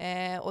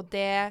 Og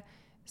det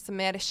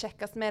som det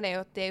kjekkeste med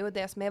det er jo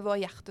det som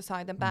vår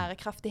hjertesak, den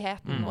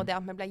bærekraftigheten, og det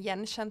at vi ble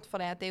gjenkjent for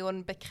det er jo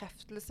en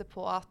bekreftelse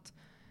på at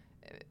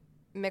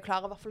vi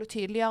klarer i hvert fall å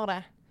tydeliggjøre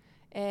det.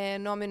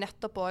 Nå har vi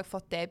nettopp også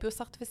fått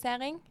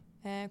DEBU-sertifisering,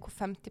 hvor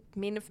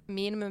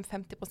minimum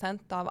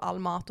 50% av all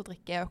mat og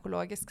drikke er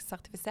økologisk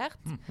sertifisert.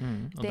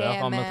 Og der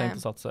har vi tenkt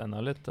å satse enda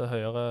litt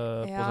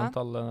høyere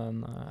prosenttall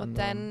enn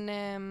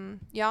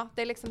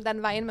det er liksom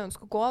den veien vi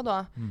ønsker å gå da.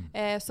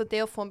 Så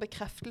det å få en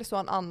bekreftelse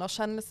og en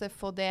anerkjennelse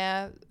for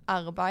det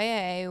arbeidet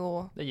er jo...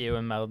 Det gir jo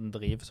en mer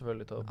driv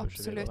selvfølgelig til å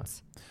pushe videre. Absolutt.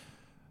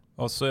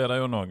 Og så er det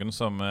jo noen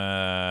som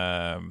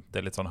det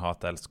er litt sånn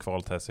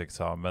hat-elsk-forhold til seg,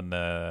 sa, men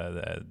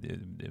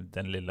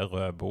den lille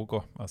røde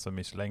boka, altså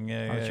Michelin...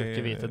 Han tjukke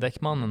hvite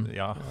dekkmannen.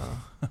 Ja,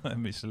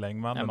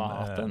 Michelin-mannen. Vi har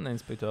hatt en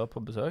inspektør på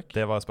besøk.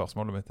 Det var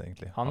spørsmålet mitt,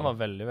 egentlig. Han var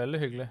veldig, veldig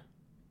hyggelig.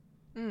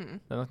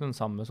 Det er nok den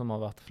samme som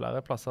har vært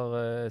flere plasser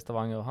i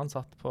Stavanger. Han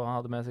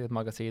hadde med seg et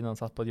magasin, han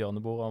satt på et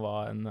hjørnebord, han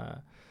var en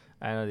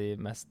av de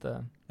mest...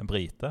 En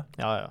brite?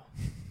 Ja.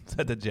 Så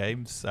er det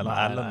James eller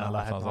Alan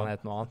eller sånn. Han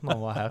het noe annet når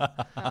han var her.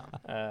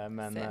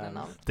 Men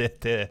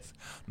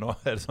nå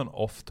er det sånn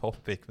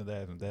off-topic, men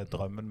det er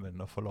drømmen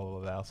min å få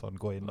lov å være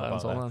sånn, gå inn og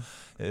bare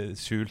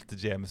skjult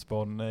James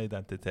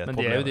Bond-identitet. Men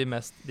de er jo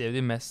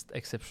de mest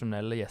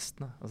eksepsjonelle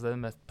gjestene. Altså det er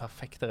de mest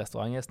perfekte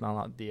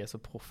restaurantgjestene. De er så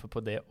proffe på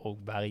det å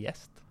være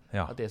gjest.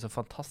 Ja. At de er så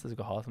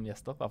fantastiske å ha som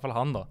gjester. I hvert fall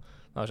han da.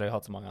 Nå har ikke jeg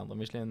hatt så mange andre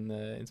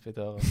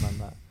Michelin-inspektører,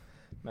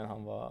 men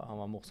han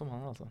var morsom,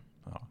 han altså.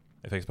 Ja.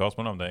 Jeg fikk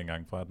spørsmål om det en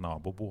gang fra et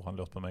nabobord. Han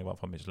lurte på om jeg var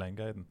fra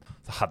Michelin-guiden.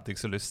 Så hadde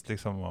jeg så lyst,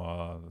 liksom,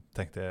 og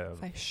tenkte...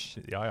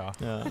 Ja.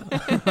 Så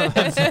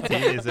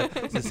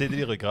sitter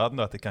de i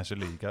ryggraden at jeg kanskje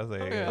lyker.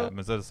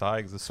 Men så sa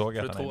jeg, så jeg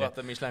at... Du tror at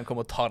Michelin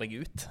kommer og tar deg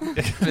ut?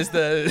 hvis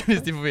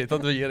de får vite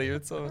at du gir deg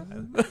ut, så...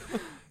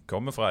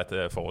 kommer fra et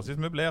forholdsvis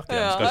møblert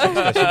hjem,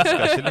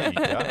 skal ikke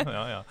like.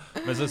 Ja.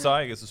 Men så så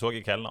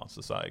jeg kelneren,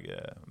 så sa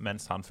jeg,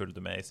 mens han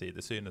fulgte med i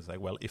sidesynet, så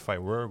jeg, well, if I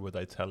were, would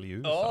I tell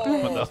you?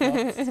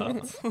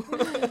 Så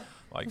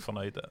var jeg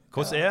fornøyd.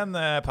 Hvordan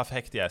en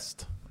perfekt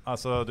gjest?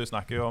 Altså, du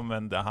snakker jo om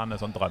han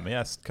sånn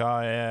drømmegjest.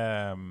 Hva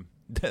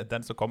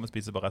den som kommer og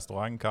spiser på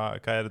restaurant, hva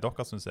det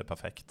dere synes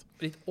perfekt?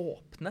 Litt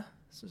åpne,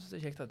 synes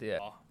jeg kjekt at de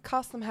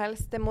Hva som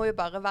helst, det må jo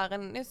bare være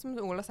som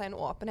Ola sier, en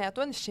åpenhet,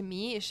 og en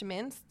kjemi, ikke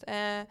minst.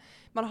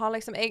 Man har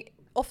liksom,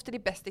 ofte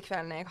de beste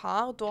kveldene jeg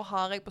har, da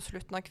har jeg på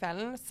slutten av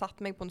kvelden satt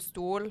meg på en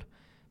stol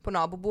på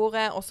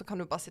nabobordet, og så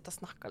kan du bare sitte og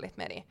snakke litt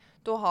med dem.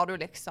 Da har du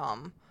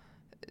liksom,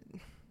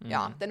 det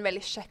er en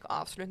veldig kjekk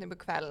avslutning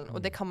på kvelden,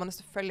 og det kan man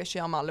selvfølgelig ikke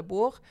gjøre med alle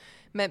bord,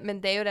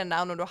 men det er jo den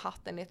der når du har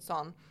hatt en litt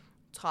sånn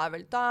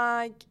travel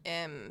dag,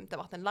 det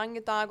har vært en lang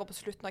dag, og på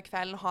slutten av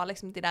kvelden har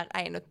liksom de der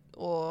ene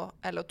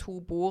eller to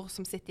bord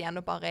som sitter igjen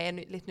og bare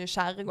litt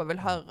nysgjerrig og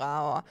vil høre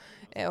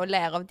og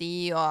lære av de,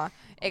 og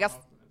jeg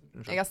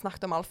har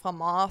snakket om alt fra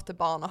mat til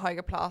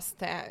barnehageplass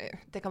til,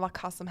 det kan være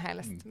hva som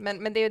helst.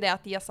 Men det er jo det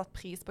at de har satt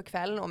pris på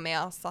kvelden, og vi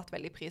har satt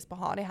veldig pris på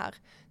å ha de her.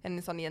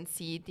 En sånn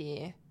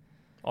gjensidig...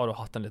 Og du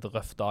har hatt en litt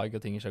røff dag, og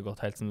ting ikke har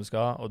gått helt som du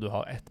skal, og du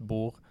har et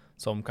bord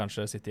som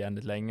kanskje sitter igjen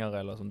litt lenger,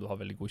 eller som du har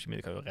veldig god kjemi,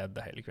 det kan jo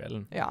redde hele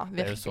kvelden. Ja,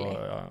 virkelig.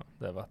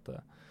 Det har vært det.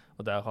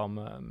 Og der har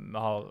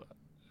vi har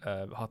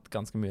hatt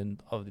ganske mye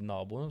av de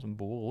naboene som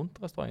bor rundt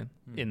restauranten,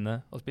 inne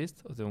og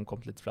spist, og de har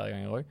kommet litt flere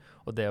ganger også.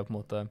 Og det er jo på en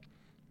måte,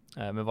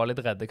 vi var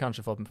litt redde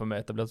kanskje for vi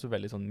etablerte så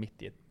veldig sånn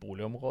midt i et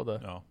boligområde,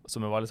 så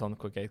vi var litt sånn,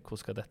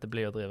 hvor skal dette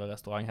bli å drive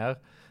restaurant her?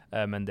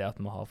 Men det at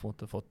vi har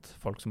fått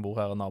folk som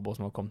bor her, og naboer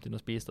som har kommet inn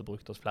og spist, og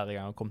brukt oss flere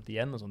ganger og kommet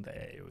igjen, og sånn, det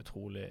er jo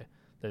utrolig...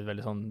 Det er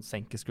veldig sånn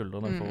senke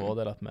skuldrene for vår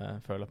del at vi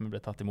føler at vi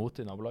blir tatt imot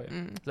i nabolaget.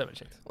 Så det er veldig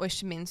kjekt. Og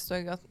ikke minst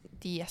også at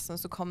de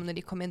gjestene som kommer når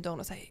de kommer inn døren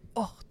og sier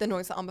det er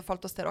noen som har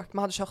anbefalt oss til dere. Vi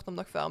hadde ikke hørt om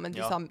dere før, men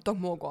de sa dere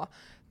må gå.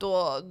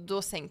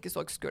 Da senkes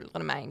også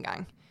skuldrene med en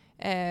gang.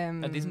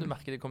 De som du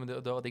merker de kommer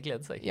til døra, de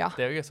gleder seg. Ja.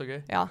 Det er jo så gøy.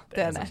 Ja,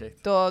 det er det.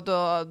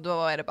 Da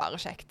er det bare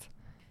kjekt.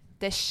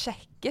 Det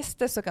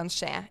kjekkeste som kan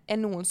skje er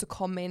noen som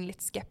kommer inn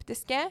litt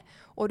skeptiske,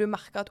 og du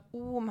merker at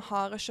vi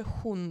har ikke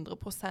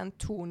 100%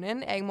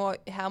 tonen.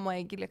 Her må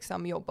jeg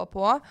liksom jobbe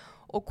på,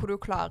 og hvor du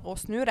klarer å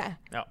snu det.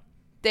 Ja.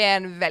 Det er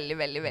en veldig,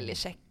 veldig, veldig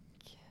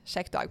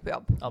kjekk dag på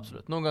jobb.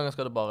 Absolutt. Noen ganger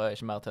skal det bare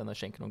ikke mer til enn å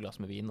skjenke noen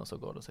glass med vin, og så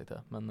går det seg til.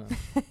 Men,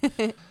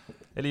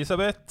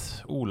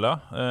 Elisabeth, Ola,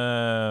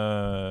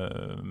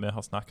 vi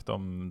har snakket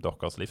om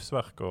deres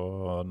livsverk,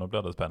 og nå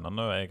blir det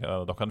spennende.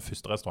 Dere er den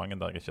første restauranten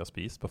der jeg ikke har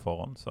spist på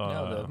forhånd. Så,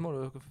 det må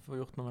du få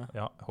gjort noe med.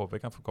 Ja, jeg håper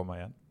jeg kan få komme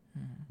igjen.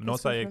 Men nå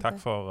sier jeg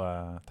takk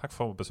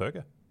for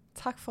besøket.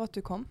 Takk for at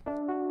du kom.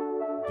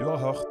 Du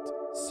har hørt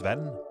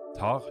Sven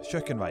tar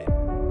kjøkkenveien.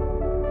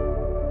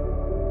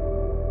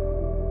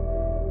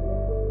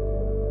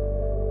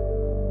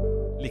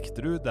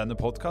 Likte du denne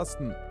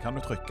podcasten, kan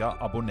du trykke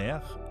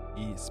abonner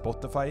i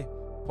Spotify,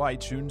 på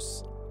iTunes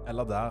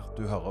eller der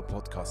du hører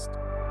podcast.